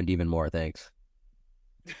ruined even more. Thanks.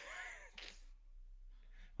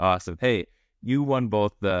 Awesome. Hey, you won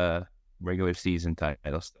both the regular season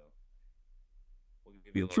titles.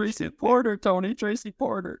 We'll Tracy Porter, Tony. Tracy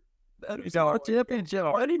Porter. That is our championship.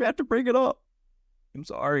 Why do you have to bring it up? I'm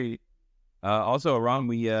sorry. Also, Ron,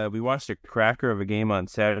 we watched a cracker of a game on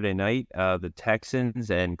Saturday night. The Texans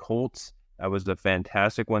and Colts. That was a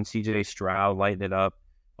fantastic one. C.J. Stroud lighting it up.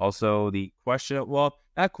 Also,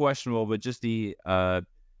 not questionable, but just the I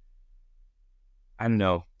don't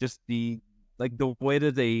know, just the way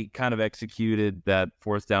that they kind of executed that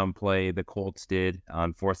 4th down play the Colts did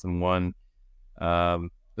on 4th and 1.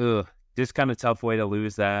 Just kind of tough way to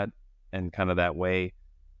lose that and kind of that way.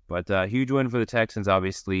 But huge win for the Texans,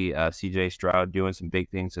 obviously. C.J. Stroud doing some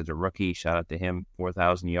big things as a rookie. Shout out to him,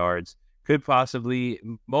 4,000 yards. Could possibly,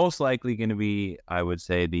 most likely going to be, I would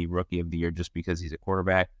say, the rookie of the year just because he's a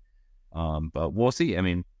quarterback. But we'll see. I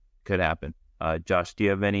mean, could happen. Josh, do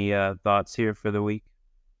you have any thoughts here for the week?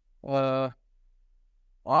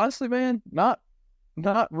 Honestly, man, not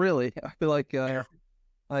really. I feel like a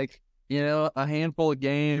handful of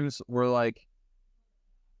games where like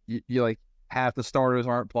you like half the starters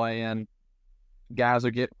aren't playing, guys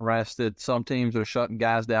are getting rested. Some teams are shutting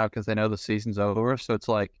guys down because they know the season's over. So it's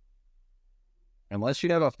like, unless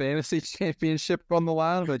you have a fantasy championship on the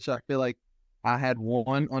line, which I feel like I had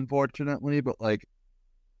one, unfortunately, but like,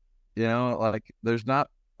 there's not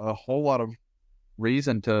a whole lot of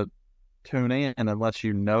reason to tune in unless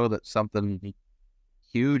you know that something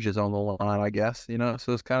huge is on the line, I guess,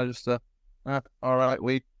 so it's kind of just all right,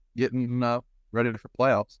 we getting ready for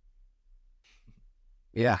playoffs.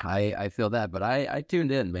 Yeah, I feel that, but I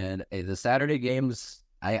tuned in, man. Hey, the Saturday games,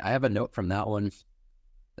 I have a note from that one.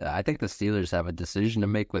 I think the Steelers have a decision to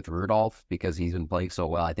make with Rudolph because he's been playing so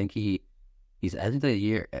well. I think he's ended the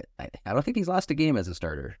year. I don't think he's lost a game as a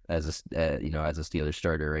starter, as a Steelers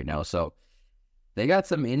starter right now. So they got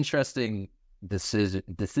some interesting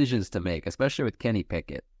decisions to make, especially with Kenny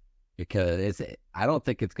Pickett, because I don't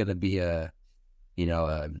think it's going to be a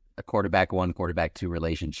quarterback 1, quarterback 2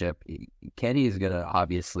 relationship. Kenny is going to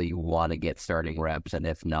obviously want to get starting reps, and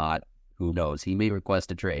if not, who knows? He may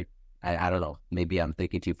request a trade. I don't know. Maybe I'm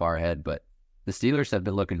thinking too far ahead, but the Steelers have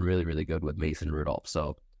been looking really, really good with Mason Rudolph.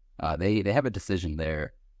 So they have a decision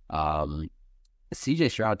there. C.J.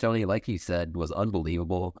 Stroud, Tony, like you said, was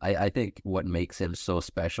unbelievable. I think what makes him so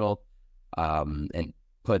special and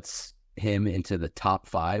puts him into the top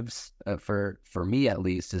 5s for me at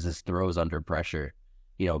least is his throws under pressure.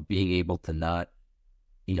 Being able to not,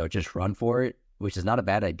 just run for it, which is not a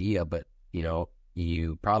bad idea, but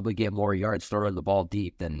you probably get more yards throwing the ball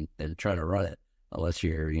deep than trying to run it, unless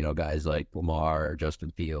you're guys like Lamar or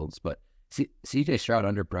Justin Fields. But CJ Stroud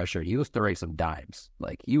under pressure, he was throwing some dimes.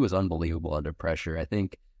 Like, he was unbelievable under pressure. I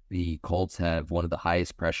think the Colts have one of the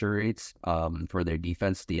highest pressure rates for their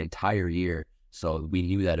defense the entire year. So we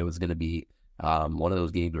knew that it was going to be one of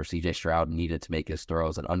those games where CJ Stroud needed to make his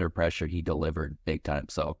throws, and under pressure, he delivered big time.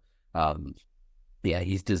 So, yeah,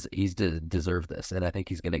 he's deserved this, and I think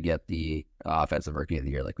he's going to get the offensive rookie of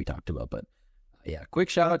the year like we talked about. But, yeah, quick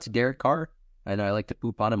shout out to Derek Carr. I know I like to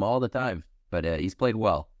poop on him all the time, but he's played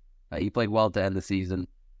well. He played well to end the season.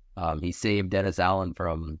 He saved Dennis Allen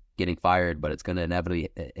from getting fired, but it's going to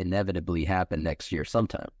inevitably happen next year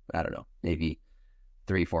sometime. I don't know, maybe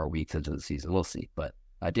 3-4 weeks into the season. We'll see. But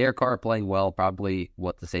Derek Carr playing well, probably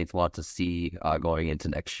what the Saints want to see going into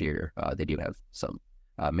next year. They do have some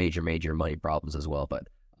major money problems as well. But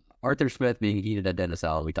Arthur Smith being heated at Dennis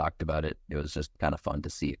Allen, we talked about it. It was just kind of fun to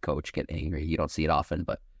see a coach get angry. You don't see it often,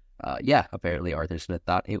 but yeah, apparently Arthur Smith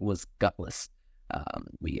thought it was gutless.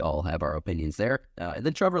 We all have our opinions there. And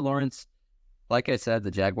then Trevor Lawrence, like I said,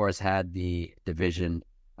 the Jaguars had the division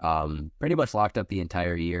pretty much locked up the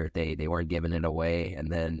entire year. They weren't giving it away,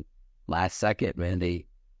 and then last second, man, they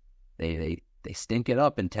stink it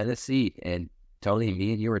up in Tennessee. And Tony,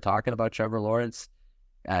 me and you were talking about Trevor Lawrence.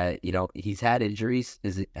 He's had injuries.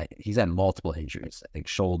 He's had multiple injuries. I think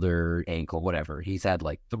shoulder, ankle, whatever. He's had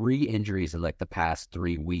like 3 injuries in like the past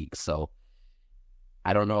 3 weeks. So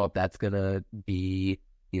I don't know if that's going to be,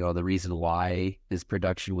 the reason why his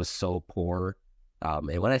production was so poor.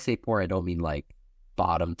 And when I say poor, I don't mean like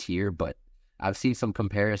bottom tier, but I've seen some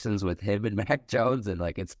comparisons with him and Mac Jones, and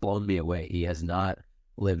like it's blown me away. He has not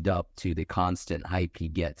lived up to the constant hype he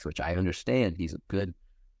gets, which I understand. He's a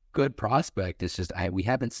good prospect. It's just we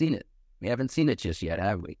haven't seen it. We haven't seen it just yet,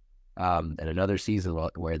 have we? And another season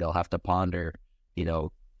where they'll have to ponder,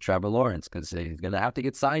 Trevor Lawrence, because he's going to have to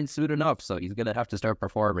get signed soon enough. So he's going to have to start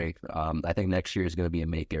performing. I think next year is going to be a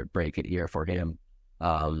make it break it year for him.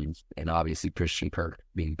 And obviously Christian Kirk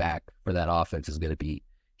being back for that offense is going to be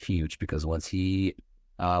huge, because once he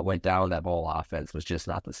went down, that whole offense was just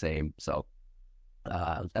not the same. So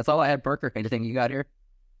that's all I had, Parker. Anything you got here?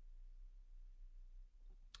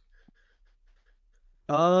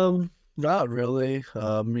 Not really.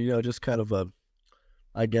 Just kind of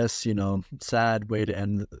I guess, sad way to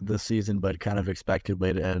end the season, but kind of expected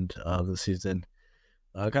way to end the season.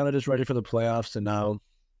 Kind of just ready for the playoffs, and now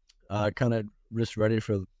kind of just ready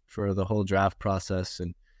for the whole draft process.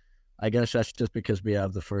 And I guess that's just because we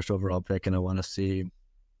have the first overall pick, and I want to see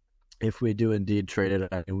if we do indeed trade it.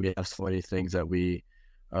 And we have so many things that we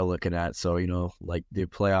are looking at. So, like the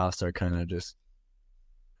playoffs are kind of just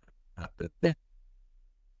happen.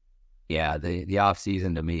 Yeah, the off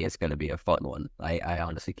season to me, it's going to be a fun one. I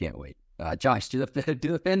honestly can't wait. Josh, do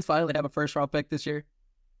the Fins finally have a first round pick this year?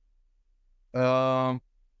 Oh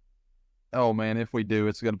man, if we do,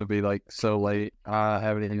 it's going to be like so late. I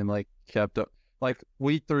haven't even like kept up. Like,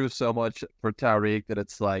 we threw so much for Tyreek that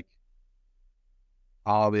it's like,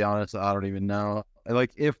 I'll be honest, I don't even know.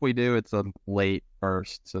 Like, if we do, it's a late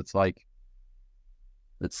first. So it's like,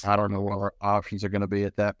 I don't know what our options are going to be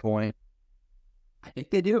at that point. I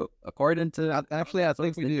think they do, according to actually, I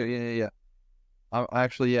think we do. Yeah.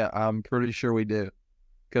 I'm pretty sure we do,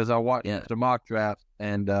 because I watched the mock draft,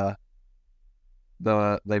 and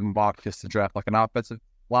they mocked us to draft like an offensive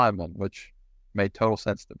lineman, which made total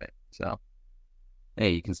sense to me. So, hey,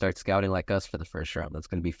 you can start scouting like us for the first round. That's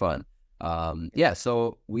going to be fun.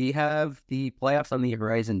 So we have the playoffs on the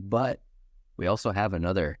horizon, but we also have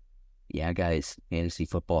another, guys, fantasy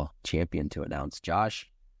football champion to announce. Josh,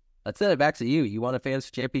 let's send it back to you. You want a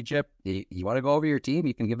fantasy championship? You want to go over your team?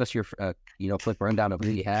 You can give us your, quick rundown of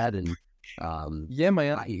who you had. And yeah,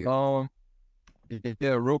 man.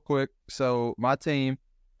 Real quick. So my team,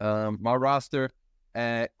 my roster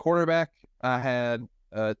at quarterback, I had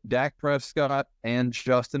Dak Prescott and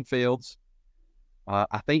Justin Fields.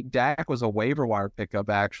 I think Dak was a waiver wire pickup,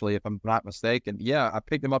 actually, if I'm not mistaken. Yeah, I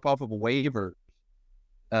picked him up off of a waiver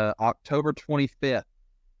October 25th,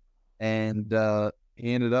 and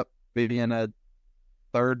he ended up being a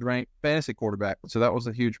third-ranked fantasy quarterback, so that was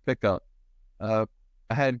a huge pickup. I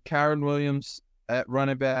had Kyron Williams at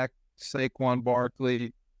running back, Saquon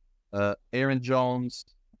Barkley, Aaron Jones,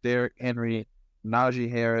 Derrick Henry, Najee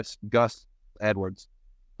Harris, Gus Edwards.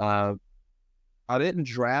 I didn't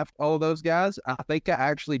draft all of those guys. I think I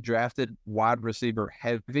actually drafted wide receiver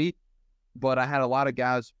heavy, but I had a lot of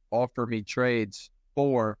guys offer me trades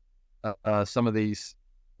for some of these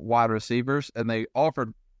wide receivers, and they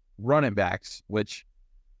offered running backs, which,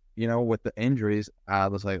 with the injuries, I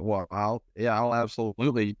was like, well, I'll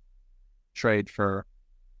absolutely trade for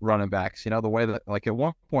running backs. The way that, like, at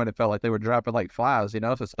one point it felt like they were dropping like flies, so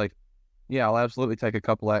it's like, yeah, I'll absolutely take a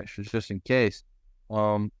couple extras just in case.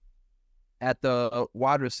 At the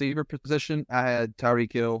wide receiver position, I had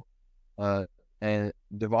Tyreek Hill, and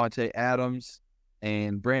Devontae Adams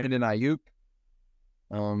and Brandon Ayuk.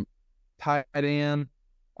 Tight end,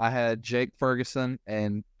 I had Jake Ferguson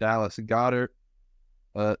and Dallas Goedert.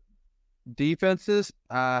 Defenses,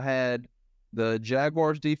 I had the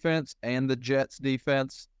Jaguars defense and the Jets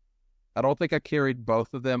defense. I don't think I carried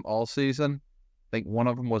both of them all season. I think one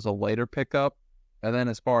of them was a later pickup. And then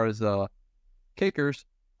as far as kickers,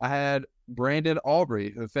 I had Brandon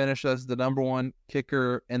Aubrey, who finished as the number one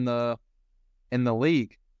kicker in the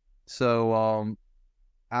league. So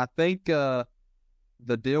I think the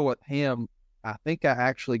deal with him, I think I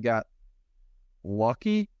actually got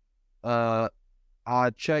lucky. I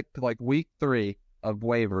checked like week 3 of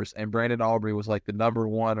waivers, and Brandon Aubrey was like the number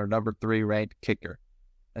 1 or number 3 ranked kicker.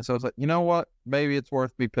 And so it's like, you know what? Maybe it's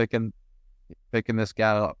worth me picking this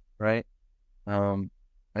guy up, right? And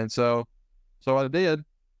so I did,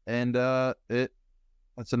 and that's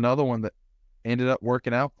another one that ended up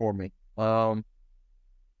working out for me. I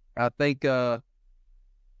think let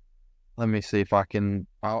me see if I can.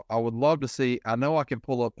 I would love to see. I know I can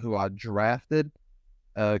pull up who I drafted,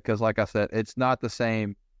 because like I said, it's not the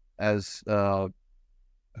same as who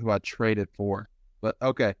I traded for. But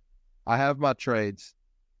okay, I have my trades.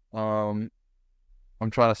 I'm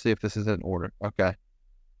trying to see if this is in order. Okay,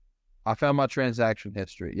 I found my transaction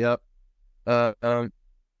history. Yep. I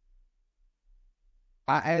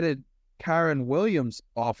added Kyron Williams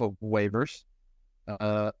off of waivers.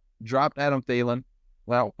 Dropped Adam Thielen.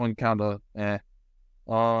 That one kind of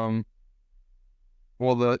Well,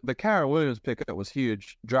 the Kyron Williams pickup was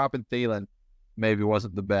huge. Dropping Thielen maybe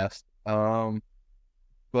wasn't the best.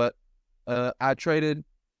 But I traded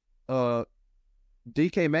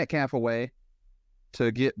DK Metcalf away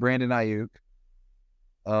to get Brandon Ayuk.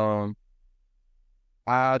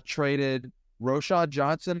 I traded Roschon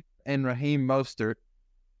Johnson and Raheem Mostert,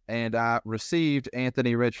 and I received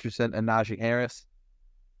Anthony Richardson and Najee Harris.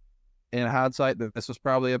 In hindsight, this was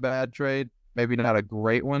probably a bad trade, maybe not a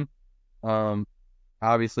great one.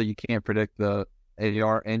 Obviously, you can't predict the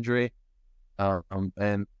AR injury,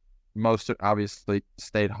 and Mostert obviously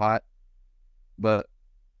stayed hot. But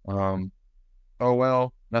oh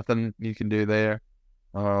well, nothing you can do there.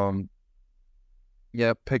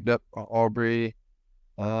 Yeah, picked up Aubrey.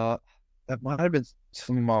 That might have been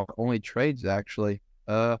some of my only trades actually.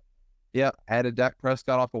 Yeah, added Dak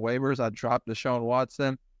Prescott off of waivers. I dropped Deshaun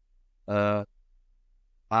Watson. I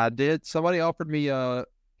did. Somebody offered me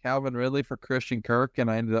Calvin Ridley for Christian Kirk, and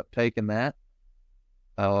I ended up taking that.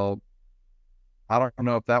 I don't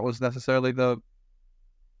know if that was necessarily the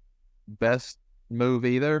best move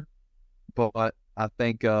either, but I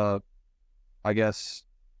think I guess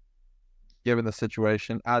given the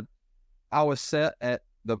situation, I was set at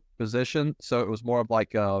the position, so it was more of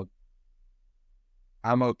like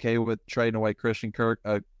I'm okay with trading away Christian Kirk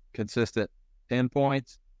a consistent 10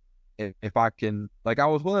 points. If I can, like, I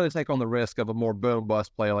was willing to take on the risk of a more boom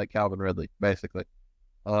bust player like Calvin Ridley, basically.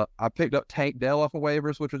 I picked up Tank Dell off of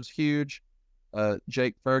waivers, which was huge.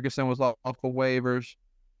 Jake Ferguson was off of waivers.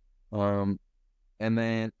 And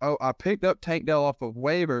then, I picked up Tank Dell off of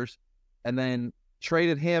waivers and then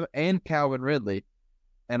traded him and Calvin Ridley.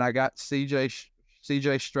 And I got CJ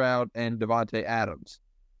Stroud and Devontae Adams.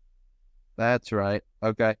 That's right.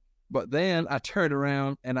 Okay. But then I turned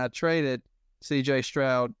around and I traded CJ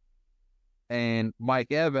Stroud and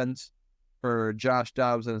Mike Evans for Josh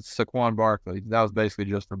Dobbs and Saquon Barkley. That was basically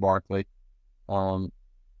just for Barkley.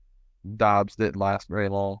 Dobbs didn't last very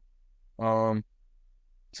long.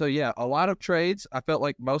 So yeah, a lot of trades. I felt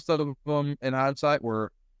like most of them in hindsight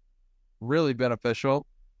were really beneficial.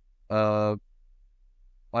 Like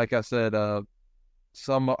I said, I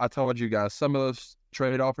told you guys, some of those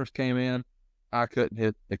trade offers came in, I couldn't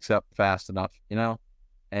hit accept fast enough,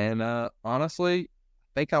 And honestly,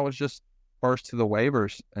 I think I was just first to the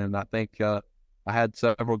waivers, and I think I had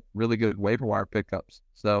several really good waiver wire pickups.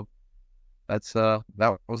 So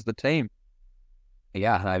that was the team.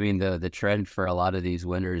 Yeah, I mean the trend for a lot of these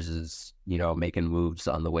winners is making moves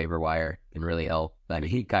on the waiver wire can really help. I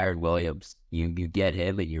mean, Kyron Williams, you get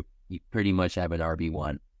him, and you pretty much have an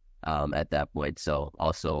RB1 at that point. So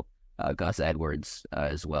also Gus Edwards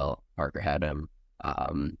as well. Parker had him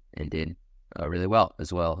and did really well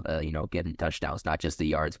as well. Getting touchdowns, not just the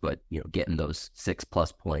yards, but getting those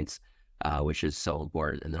 6+ points, which is so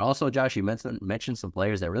important. And then also, Josh, you mentioned some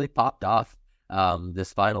players that really popped off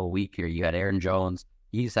this final week here. You had Aaron Jones.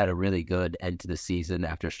 He's had a really good end to the season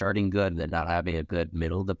after starting good and then not having a good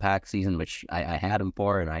middle of the pack season, which I had him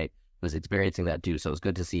for, and I was experiencing that too. So it's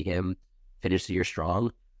good to see him finish the year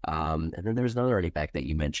strong. And then there's another running back that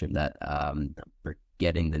you mentioned that I'm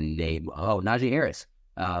forgetting the name. Oh, Najee Harris.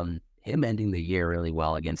 Him ending the year really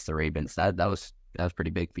well against the Ravens. That was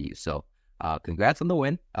pretty big for you. So congrats on the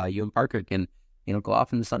win. You and Parker can go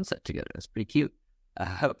off in the sunset together. That's pretty cute.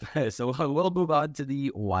 So we'll move on to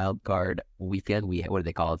the wild card weekend. What do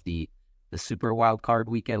they call it? The super wild card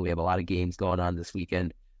weekend. We have a lot of games going on this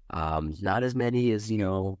weekend. Not as many as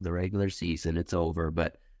the regular season. It's over,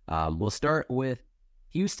 but we'll start with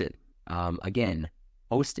Houston. Again,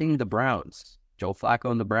 hosting the Browns. Joe Flacco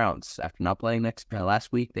and the Browns. After not playing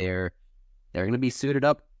last week, they're going to be suited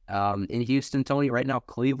up in Houston. Tony, right now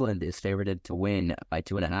Cleveland is favored to win by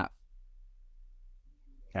 2.5.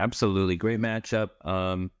 Absolutely. Great matchup.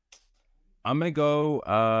 I'm going to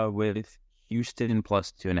go with Houston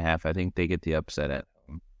plus 2.5. I think they get the upset at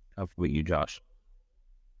home. How about you, Josh?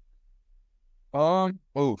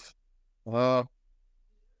 Oof.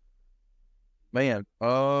 Man.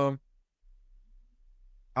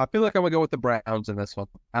 I feel like I'm going to go with the Browns in this one.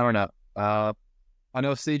 I don't know. I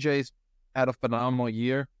know CJ's had a phenomenal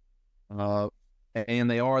year, and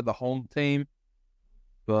they are the home team,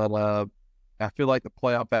 but I feel like the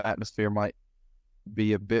playoff atmosphere might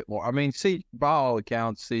be a bit more. I mean, by all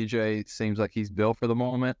accounts, CJ seems like he's built for the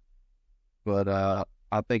moment, but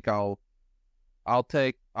I think I'll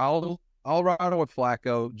ride with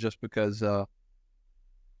Flacco just because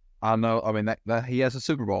I know. I mean that he has a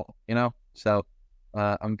Super Bowl, so.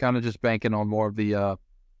 I'm kind of just banking on more of the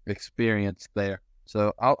experience there.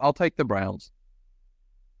 So I'll take the Browns.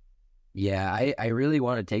 Yeah, I really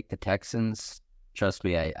want to take the Texans. Trust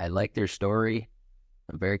me, I like their story.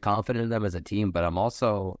 I'm very confident in them as a team, but I'm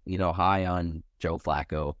also, high on Joe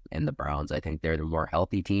Flacco and the Browns. I think they're the more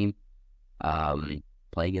healthy team.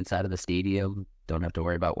 Playing inside of the stadium, don't have to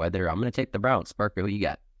worry about weather. I'm going to take the Browns. Parker, who you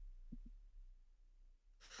got?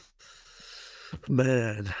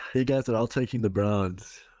 Man, you guys are all taking the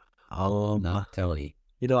Browns. No, Tony.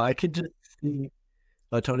 I could just see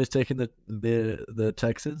Tony's taking the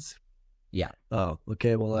Texans. Yeah. Oh,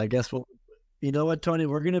 okay. Well, I guess you know what, Tony,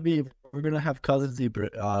 we're gonna have Cousins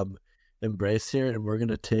embrace here, and we're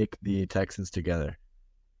gonna take the Texans together.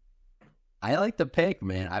 I like the pick,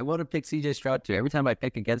 man. I want to pick CJ Stroud too. Every time I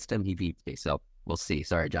pick against him, he beats me. So we'll see.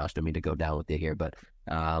 Sorry, Josh, don't mean to go down with you here, but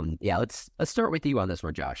yeah, let's start with you on this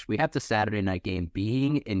one, Josh. We have the Saturday night game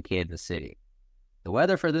being in Kansas City. The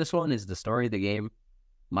weather for this one is the story of the game.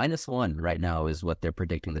 -1 right now is what they're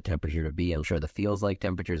predicting the temperature to be. I'm sure the feels like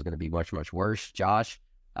temperature is going to be much, much worse. Josh,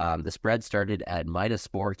 the spread started at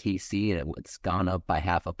 -4 KC, and it's gone up by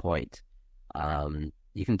 0.5 point.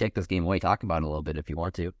 You can take this game away, talk about it a little bit if you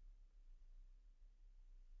want to.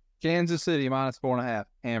 Kansas City -4.5.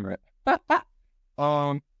 Hammer it.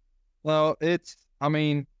 Well,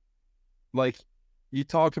 like you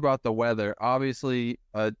talked about the weather. Obviously,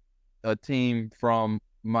 a team from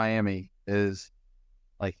Miami is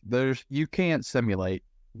like you can't simulate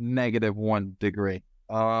 -1 degree.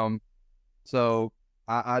 So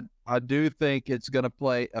I do think it's going to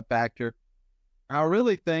play a factor. I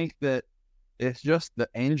really think that it's just the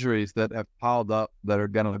injuries that have piled up that are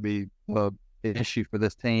going to be the issue for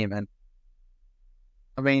this team. And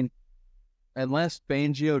I mean, unless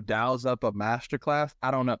Fangio dials up a masterclass,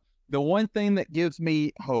 I don't know. The one thing that gives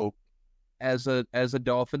me hope as a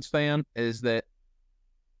Dolphins fan is that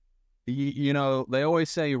they always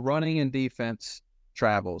say running and defense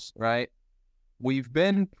travels, right? We've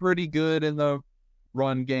been pretty good in the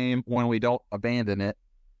run game when we don't abandon it.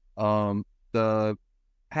 The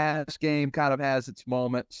pass game kind of has its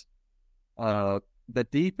moments. The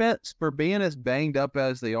defense, for being as banged up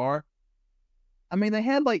as they are, I mean, they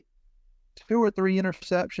had like 2 or 3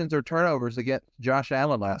 interceptions or turnovers against Josh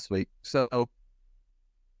Allen last week. So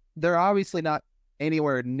they're obviously not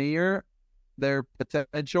anywhere near their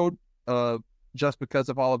potential just because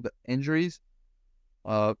of all of the injuries.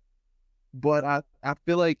 But I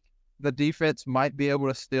feel like the defense might be able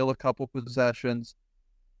to steal a couple possessions.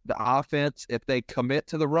 The offense, if they commit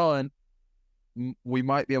to the run, we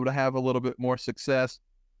might be able to have a little bit more success.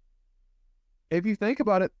 If you think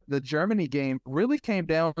about it, the Germany game really came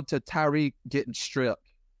down to Tyreek getting stripped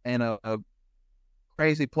and a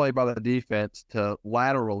crazy play by the defense to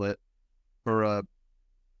lateral it for a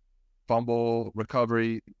fumble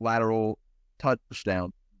recovery lateral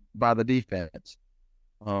touchdown by the defense.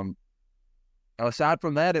 Aside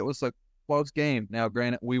from that, it was a close game. Now,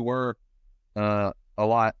 granted, we were a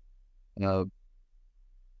lot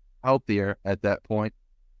healthier at that point,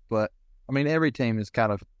 but I mean, every team is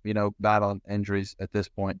kind of, battling injuries at this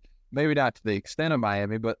point. Maybe not to the extent of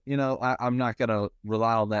Miami, but, I'm not going to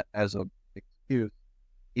rely on that as an excuse,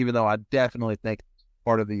 even though I definitely think it's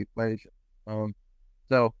part of the equation. So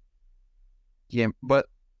So, yeah, but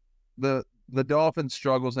the Dolphins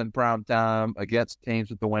struggles in prime time against teams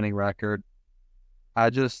with the winning record.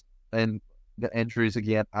 And the injuries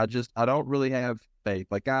again, I don't really have faith.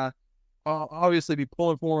 Like I'll obviously be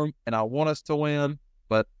pulling for them, and I want us to win,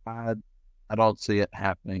 but I don't see it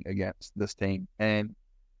happening against this team. And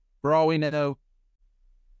for all we know,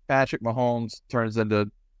 Patrick Mahomes turns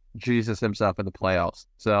into Jesus himself in the playoffs.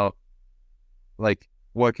 So, like,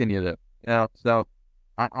 what can you do? So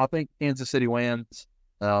I think Kansas City wins.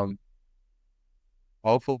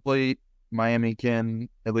 Hopefully, Miami can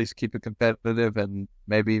at least keep it competitive and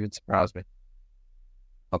maybe even surprise me.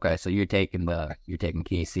 Okay, so you're taking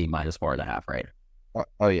KC minus 4.5, right?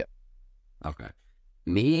 Oh yeah. Okay.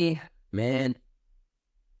 Me, man.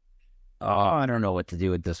 Oh, I don't know what to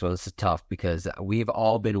do with this one. This is tough because we've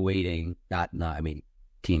all been waiting. I mean,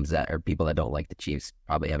 teams that or people that don't like the Chiefs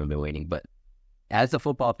probably haven't been waiting. But as a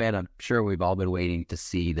football fan, I'm sure we've all been waiting to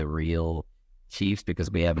see the real Chiefs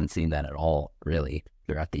because we haven't seen that at all, really,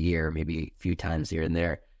 throughout the year. Maybe a few times here and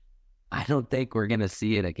there. I don't think we're gonna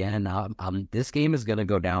see it again. This game is gonna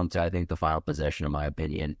go down to, I think, the final possession, in my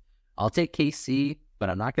opinion. I'll take KC, but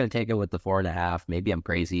I'm not gonna take it with the 4.5. Maybe I'm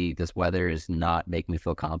crazy. This weather is not making me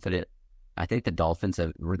feel confident. I think the Dolphins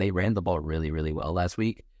they ran the ball really, really well last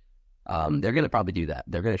week. They're going to probably do that.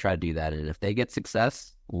 They're going to try to do that. And if they get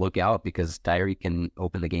success, look out because Tyree can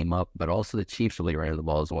open the game up. But also the Chiefs really ran the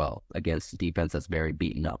ball as well against a defense that's very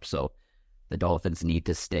beaten up. So the Dolphins need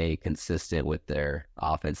to stay consistent with their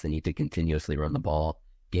offense. They need to continuously run the ball,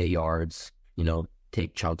 get yards,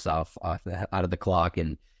 take chunks out of the clock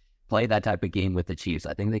and play that type of game with the Chiefs.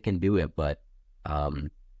 I think they can do it, but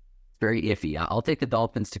very iffy. I'll take the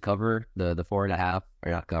Dolphins to cover the 4.5,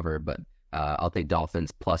 or not cover, but I'll take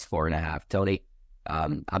Dolphins plus 4.5. Tony,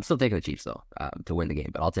 I'm still taking the Chiefs though to win the game,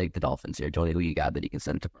 but I'll take the Dolphins here. Tony, who you got that you can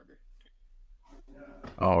send to Parker?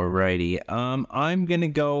 Alrighty. I'm gonna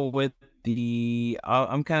go with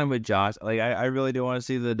I'm kind of with Josh. Like I really do want to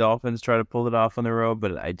see the Dolphins try to pull it off on the road,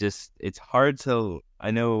 but it's hard to. I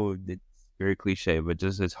know it's very cliche, but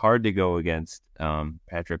it's hard to go against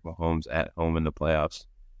Patrick Mahomes at home in the playoffs.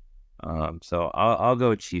 So I'll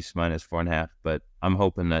go Chiefs minus 4.5, but I'm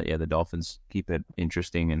hoping that the Dolphins keep it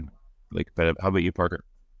interesting and competitive. How about you, Parker?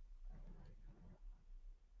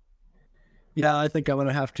 Yeah, I think I'm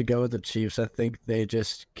gonna have to go with the Chiefs. I think they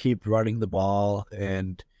just keep running the ball,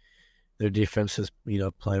 and their defense is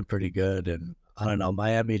playing pretty good. And I don't know,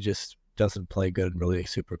 Miami just doesn't play good in really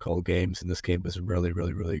super cold games, and this game was really,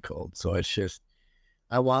 really, really cold. So it's just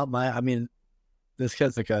this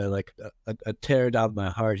gets a tear down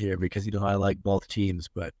my heart here because I like both teams,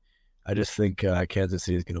 but I just think Kansas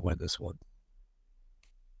City is going to win this one.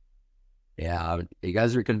 Yeah, you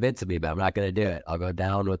guys are convincing me, but I'm not going to do it. I'll go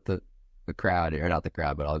down with the crowd, or not the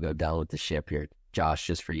crowd, but I'll go down with the ship here. Josh,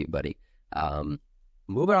 just for you, buddy.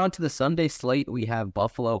 Moving on to the Sunday slate, we have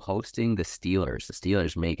Buffalo hosting the Steelers. The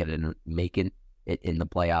Steelers making it in the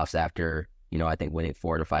playoffs after I think winning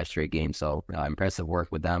 4 to 5 straight games. So impressive work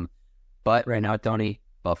with them. But right now, Tony,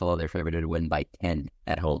 Buffalo, they're favored to win by 10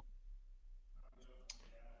 at home.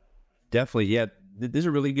 Definitely, yeah. This is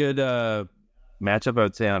a really good matchup, I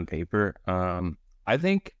would say, on paper. I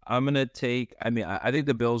think I'm going to take, I think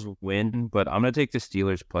the Bills win, but I'm going to take the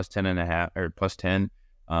Steelers plus 10.5 or plus 10.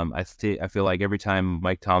 I feel like every time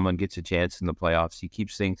Mike Tomlin gets a chance in the playoffs, he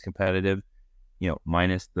keeps things competitive,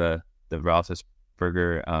 minus the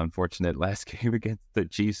Roethlisberger unfortunate last game against the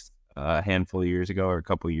Chiefs a handful of years ago or a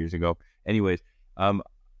couple of years ago. Anyways,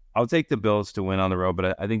 I'll take the Bills to win on the road,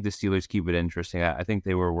 but I think the Steelers keep it interesting. I think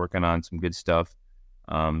they were working on some good stuff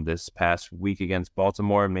this past week against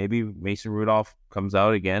Baltimore. Maybe Mason Rudolph comes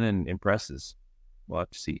out again and impresses. We'll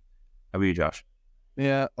have to see. How about you, Josh?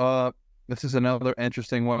 Yeah, this is another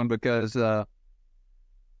interesting one because,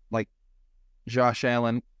 Josh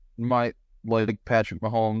Allen might, like Patrick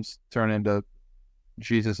Mahomes, turn into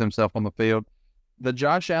Jesus himself on the field. The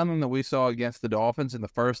Josh Allen that we saw against the Dolphins in the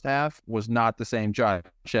first half was not the same Josh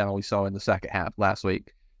Allen we saw in the second half last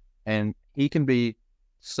week. And he can be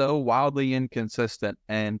so wildly inconsistent.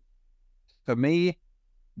 And to me,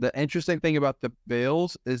 the interesting thing about the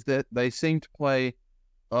Bills is that they seem to play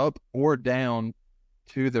up or down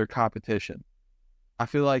to their competition. I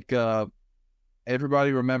feel like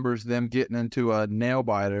everybody remembers them getting into a nail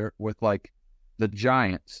biter with the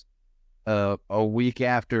Giants a week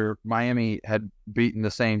after Miami had beaten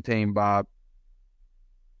the same team by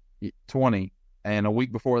 20. And a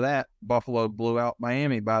week before that, Buffalo blew out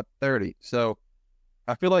Miami by 30. So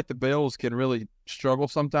I feel like the Bills can really struggle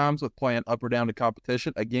sometimes with playing up or down to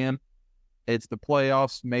competition. Again, it's the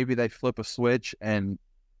playoffs. Maybe they flip a switch and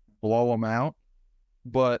blow them out.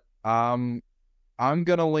 But I I'm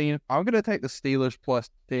gonna take the Steelers plus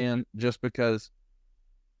 10 just because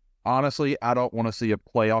honestly I don't want to see a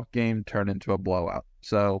playoff game turn into a blowout.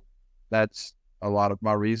 So that's a lot of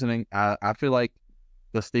my reasoning. I feel like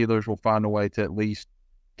the Steelers will find a way to at least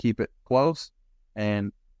keep it close,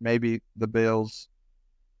 and maybe the Bills,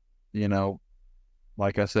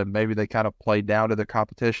 like I said, maybe they kind of play down to the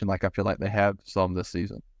competition like I feel like they have some this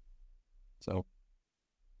season. So,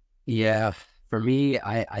 Yeah, for me,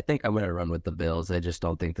 I think I'm going to run with the Bills. I just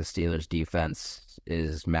don't think the Steelers defense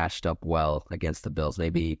is matched up well against the Bills.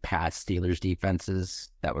 Maybe past Steelers defenses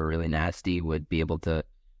that were really nasty would be able to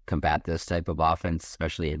combat this type of offense,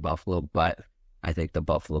 especially in Buffalo. But I think the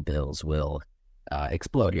Buffalo Bills will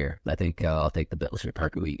explode here. I think I'll take the Bills here.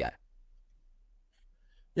 Parker, who you got?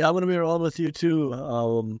 Yeah, I'm gonna be rolling with you too.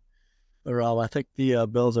 I think the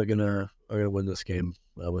Bills are gonna win this game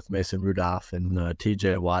with Mason Rudolph and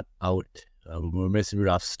T.J. Watt out. Mason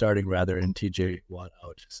Rudolph starting rather, and T.J. Watt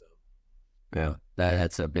out. So yeah,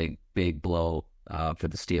 that's a big blow for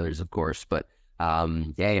the Steelers, of course. But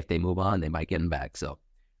if they move on, they might get him back. So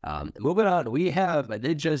moving on, we have an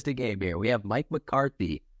interesting game here. We have Mike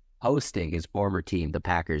McCarthy hosting his former team, the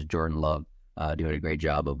Packers. Jordan Love doing a great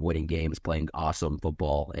job of winning games, playing awesome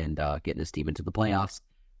football, and getting his team into the playoffs.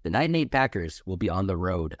 The 9-8 Packers will be on the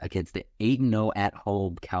road against the 8-0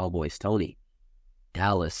 at-home Cowboys. Tony,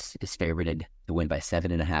 Dallas is favored to win by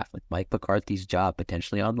 7.5, with Mike McCarthy's job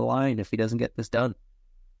potentially on the line if he doesn't get this done.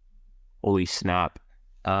 Holy snap.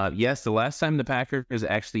 Yes, the last time the Packers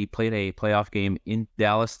actually played a playoff game in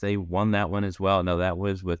Dallas, they won that one as well. No, that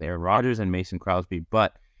was with Aaron Rodgers and Mason Crosby,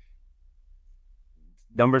 but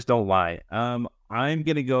numbers don't lie. I'm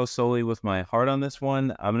going to go solely with my heart on this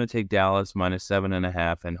one. I'm going to take Dallas minus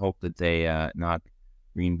 7.5 and hope that they knock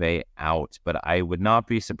Green Bay out. But I would not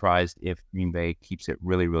be surprised if Green Bay keeps it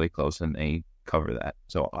really, really close and they cover that.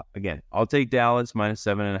 So, again, I'll take Dallas minus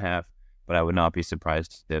 7.5, but I would not be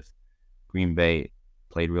surprised if Green Bay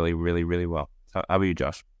played really, really, really well. How about you,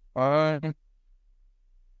 Josh? Man,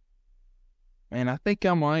 I think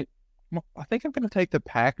I'm going to take the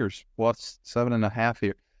Packers plus 7.5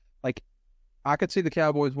 here. Like, I could see the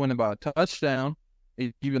Cowboys winning by a touchdown.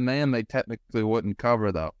 Even then, they technically wouldn't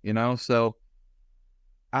cover, though, So,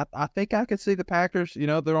 I think I could see the Packers,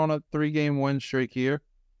 they're on a 3-game win streak here.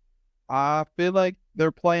 I feel like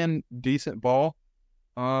they're playing decent ball.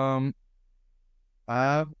 Part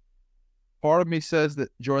of me says that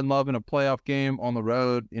Jordan Love in a playoff game on the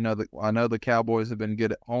road, I know the Cowboys have been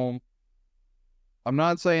good at home. I'm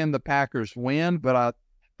not saying the Packers win, but I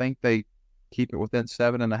think they keep it within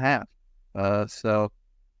 7.5. So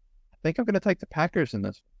I think I'm going to take the Packers in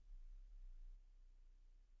this.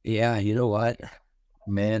 Yeah, you know what?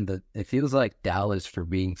 Man, it feels like Dallas, for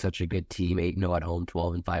being such a good team, 8-0 at home,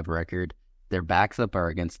 12-5 record. Their backs are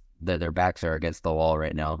against the wall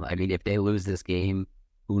right now. I mean, if they lose this game,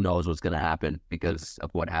 who knows what's going to happen because of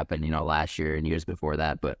what happened, last year and years before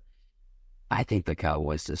that. But I think the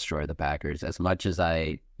Cowboys destroy the Packers. As much as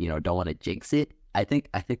I, don't want to jinx it, I think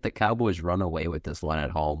the Cowboys run away with this one at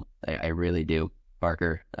home. I really do.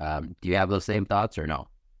 Parker, do you have those same thoughts or no?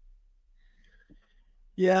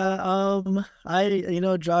 Yeah,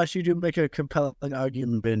 Josh, you do make a compelling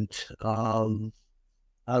argument. I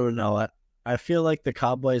don't know. I feel like the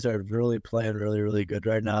Cowboys are really playing really, really good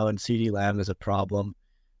right now, and CeeDee Lamb is a problem.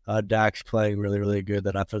 Dak's playing really, really good.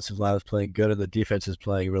 That offensive line is playing good, and the defense is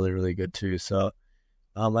playing really, really good too. So,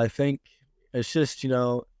 I think it's just,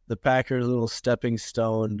 the Packers' little stepping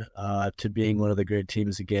stone to being one of the great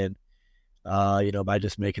teams again, by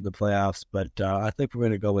just making the playoffs. But I think we're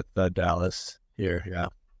going to go with Dallas here. Yeah.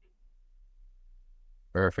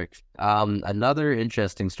 Perfect. Another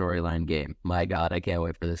interesting storyline game. My God, I can't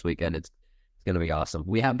wait for this weekend. It's going to be awesome.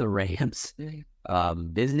 We have the Rams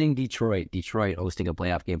visiting Detroit. Detroit hosting a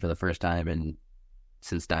playoff game for the first time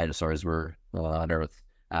since dinosaurs were on Earth.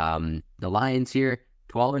 The Lions here,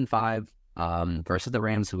 12-5, versus the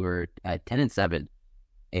Rams, who are at 10-7.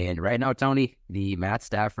 And right now, Tony, the Matt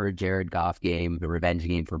Stafford, Jared Goff game, the revenge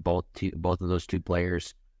game for both of those two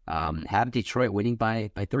players, have Detroit winning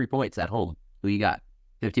by 3 points at home. Who you got?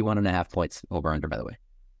 51.5 points over under, by the way.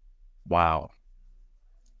 Wow.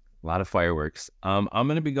 A lot of fireworks. I'm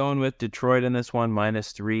going to be going with Detroit in this one,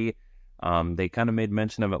 -3. They kind of made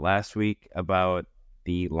mention of it last week about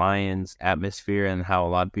the Lions atmosphere and how a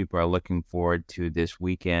lot of people are looking forward to this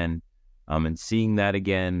weekend and seeing that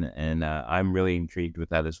again. And I'm really intrigued with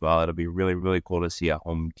that as well. It'll be really, really cool to see a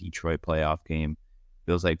home Detroit playoff game.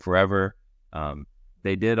 Feels like forever.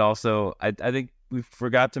 They did also, I think we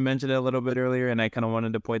forgot to mention it a little bit earlier, and I kind of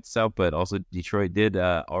wanted to point this out, but also Detroit did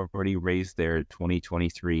already raise their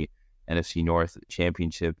 2023 NFC North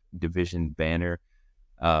Championship Division banner.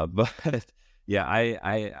 But yeah,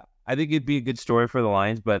 I think it'd be a good story for the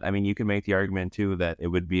Lions. But I mean, you can make the argument too that it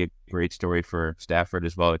would be a great story for Stafford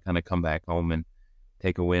as well to kind of come back home and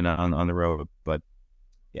take a win on the road. But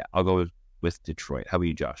yeah, I'll go with Detroit. How about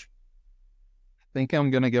you, Josh? I think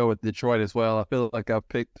I'm going to go with Detroit as well. I feel like I've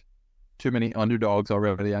picked too many underdogs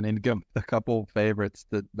already. I need to go with a couple favorites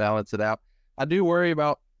to balance it out. I do worry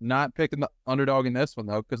about not picking the underdog in this one,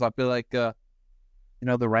 though, because I feel like, the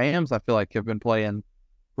Rams, I feel like, have been playing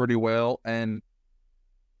pretty well, and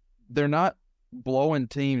they're not blowing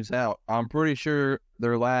teams out. I'm pretty sure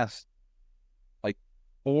their last, 4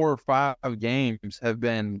 or 5 games have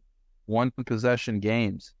been one-possession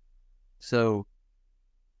games. So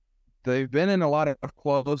they've been in a lot of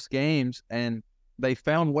close games, and they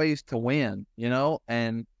found ways to win,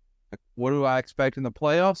 and what do I expect in the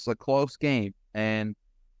playoffs? A close game. And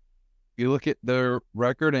you look at their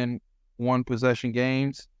record in one-possession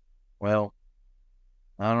games, well,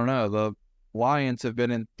 I don't know. The Lions have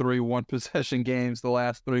been in 3 one-possession games the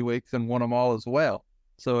last 3 weeks and won them all as well.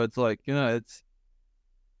 So it's like, it's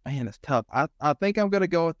tough. I think I'm going to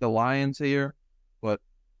go with the Lions here, but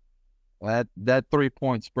that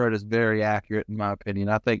 3-point spread is very accurate in my opinion.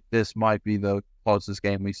 I think this might be the closest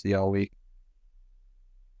game we see all week.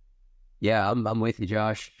 Yeah, I'm with you,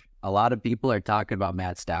 Josh. A lot of people are talking about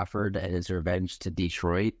Matt Stafford and his revenge to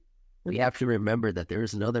Detroit. We have to remember that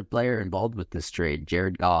there's another player involved with this trade,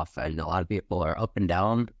 Jared Goff, and a lot of people are up and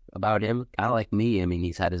down about him, kind of like me. I mean,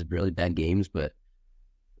 he's had his really bad games, but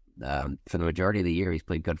for the majority of the year, he's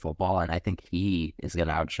played good football, and I think he is going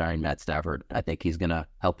to outshine Matt Stafford. I think he's going to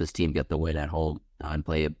help his team get the win at home and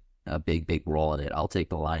play a big, big role in it. I'll take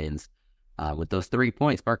the Lions with those 3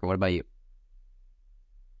 points. Parker, what about you?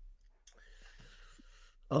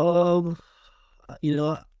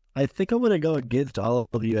 I think I'm going to go against all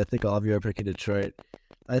of you. I think all of you are picking Detroit.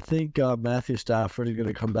 I think Matthew Stafford is going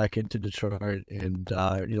to come back into Detroit, and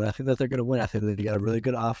I think that they're going to win. I think they got a really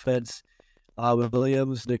good offense.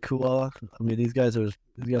 Williams, Nacua. I mean, these guys are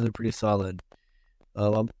pretty solid.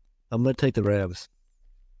 I'm going to take the Rams.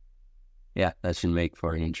 Yeah, that should make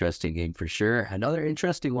for an interesting game for sure. Another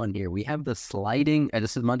interesting one here. We have the sliding.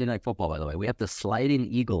 This is Monday Night Football, by the way. We have the sliding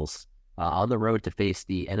Eagles on the road to face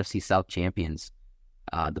the NFC South champions,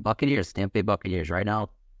 the Buccaneers, Tampa Bay Buccaneers. Right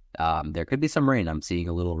now, there could be some rain. I'm seeing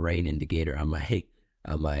a little rain indicator on my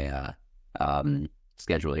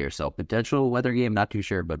schedule here. So potential weather game, not too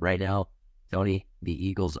sure. But right now, Tony, the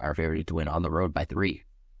Eagles are favored to win on the road by 3.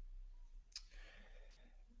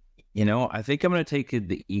 I think I'm going to take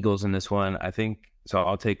the Eagles in this one. So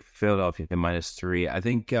I'll take Philadelphia -3. I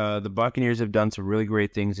think the Buccaneers have done some really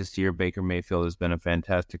great things this year. Baker Mayfield has been a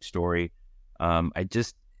fantastic story.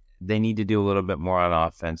 They need to do a little bit more on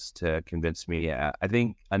offense to convince me. I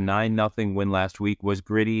think a 9-0 win last week was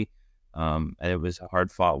gritty, and it was a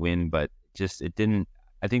hard-fought win, but it didn't.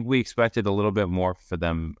 I think we expected a little bit more for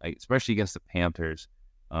them, especially against the Panthers.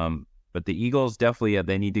 But the Eagles definitely,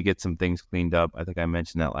 they need to get some things cleaned up. I think I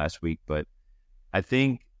mentioned that last week, but I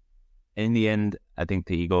think in the end, I think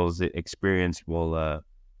the Eagles' experience will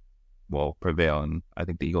prevail, and I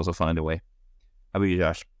think the Eagles will find a way. How about you,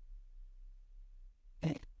 Josh?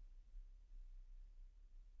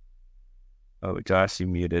 Oh, Josh, you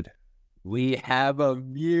muted. We have a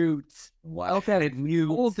mute. Wildcat mute.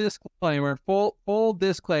 Full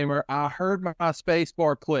disclaimer. I heard my space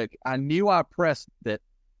bar click. I knew I pressed it,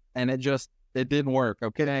 and it didn't work.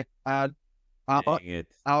 Okay, I'm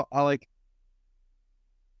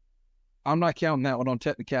not counting that one on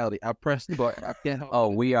technicality. I pressed the button. I can't help Oh,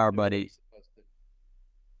 we are, buddy.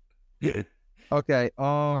 Okay.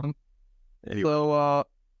 Anyway. So,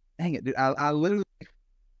 dang it, dude. I literally,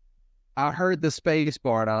 I heard the space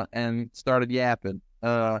bar and started yapping.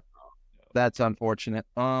 That's unfortunate.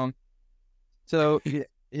 So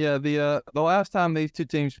yeah, the last time these two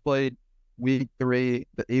teams played, week 3,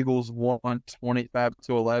 the Eagles won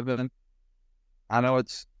 25-11. I know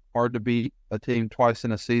it's hard to beat a team twice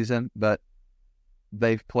in a season, but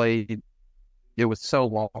they've played. It was so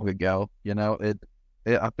long ago, I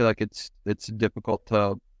feel like it's difficult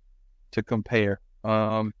to compare.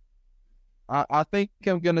 I think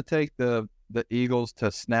I'm gonna take the Eagles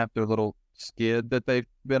to snap their little skid that they've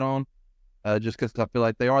been on, just because I feel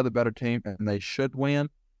like they are the better team and they should win.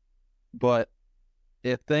 But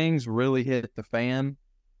if things really hit the fan,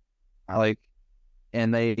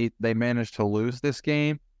 and they manage to lose this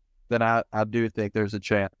game, then I do think there's a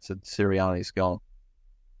chance that Sirianni's gone.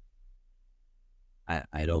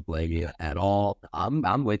 I don't blame you at all.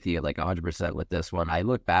 I'm with you 100% with this one. I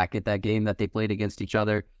look back at that game that they played against each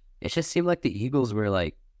other. It just seemed like the Eagles were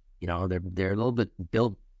they're a little bit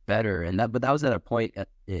built better. But that was at a point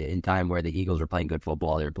in time where the Eagles were playing good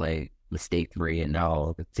football. They were playing mistake-free, and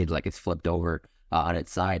now it seems like it's flipped over on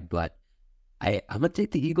its side. But I'm going to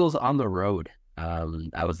take the Eagles on the road.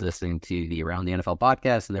 I was listening to the Around the NFL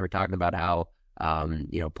podcast, and they were talking about how,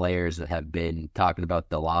 players have been talking about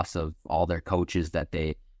the loss of all their coaches that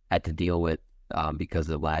they had to deal with because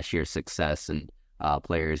of last year's success and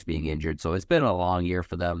players being injured. So it's been a long year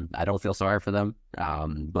for them. I don't feel sorry for them,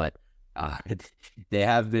 but they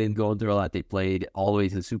have been going through a lot. They played all the way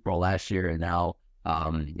to the Super Bowl last year and now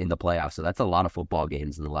in the playoffs. So that's a lot of football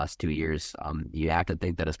games in the last 2 years. You have to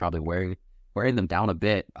think that it's probably wearing them down a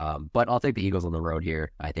bit, but I'll take the Eagles on the road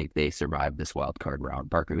here. I think they survived this wild card round.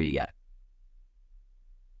 Parker, who you got?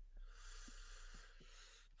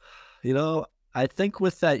 I think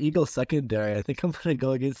with that Eagles secondary, I think I'm going to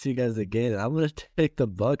go against you guys again. I'm going to take the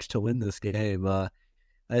Bucs to win this game.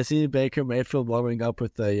 I see Baker Mayfield warming up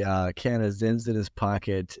with a can of Zins in his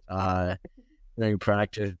pocket during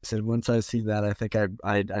practice, and once I see that, I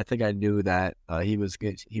think I knew that he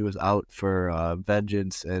was out for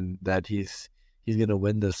vengeance, and that he's going to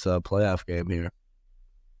win this playoff game here.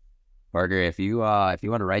 Parker, if you want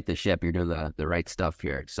to right the ship, you're doing the right stuff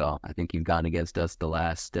here. So I think you've gone against us the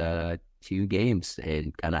last 2 games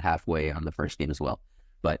and kind of halfway on the first game as well.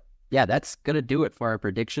 But yeah, that's gonna do it for our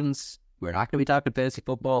predictions. We're not gonna be talking fantasy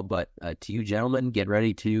football, but to you gentlemen, get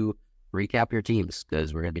ready to recap your teams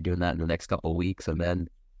because we're gonna be doing that in the next couple of weeks, and then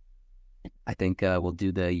I think we'll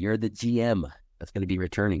do the You're the GM. That's gonna be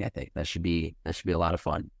returning. I think that should be a lot of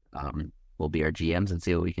fun. We'll be our GMs and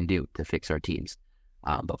see what we can do to fix our teams.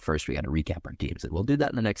 But first, we got to recap our teams, and we'll do that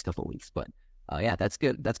in the next couple of weeks. But yeah, that's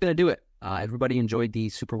good. That's going to do it. Everybody enjoyed the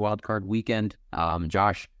Super Wildcard weekend.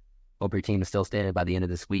 Josh, hope your team is still standing by the end of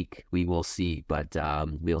this week. We will see, but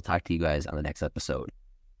we'll talk to you guys on the next episode.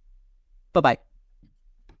 Bye-bye.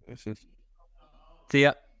 See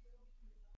ya.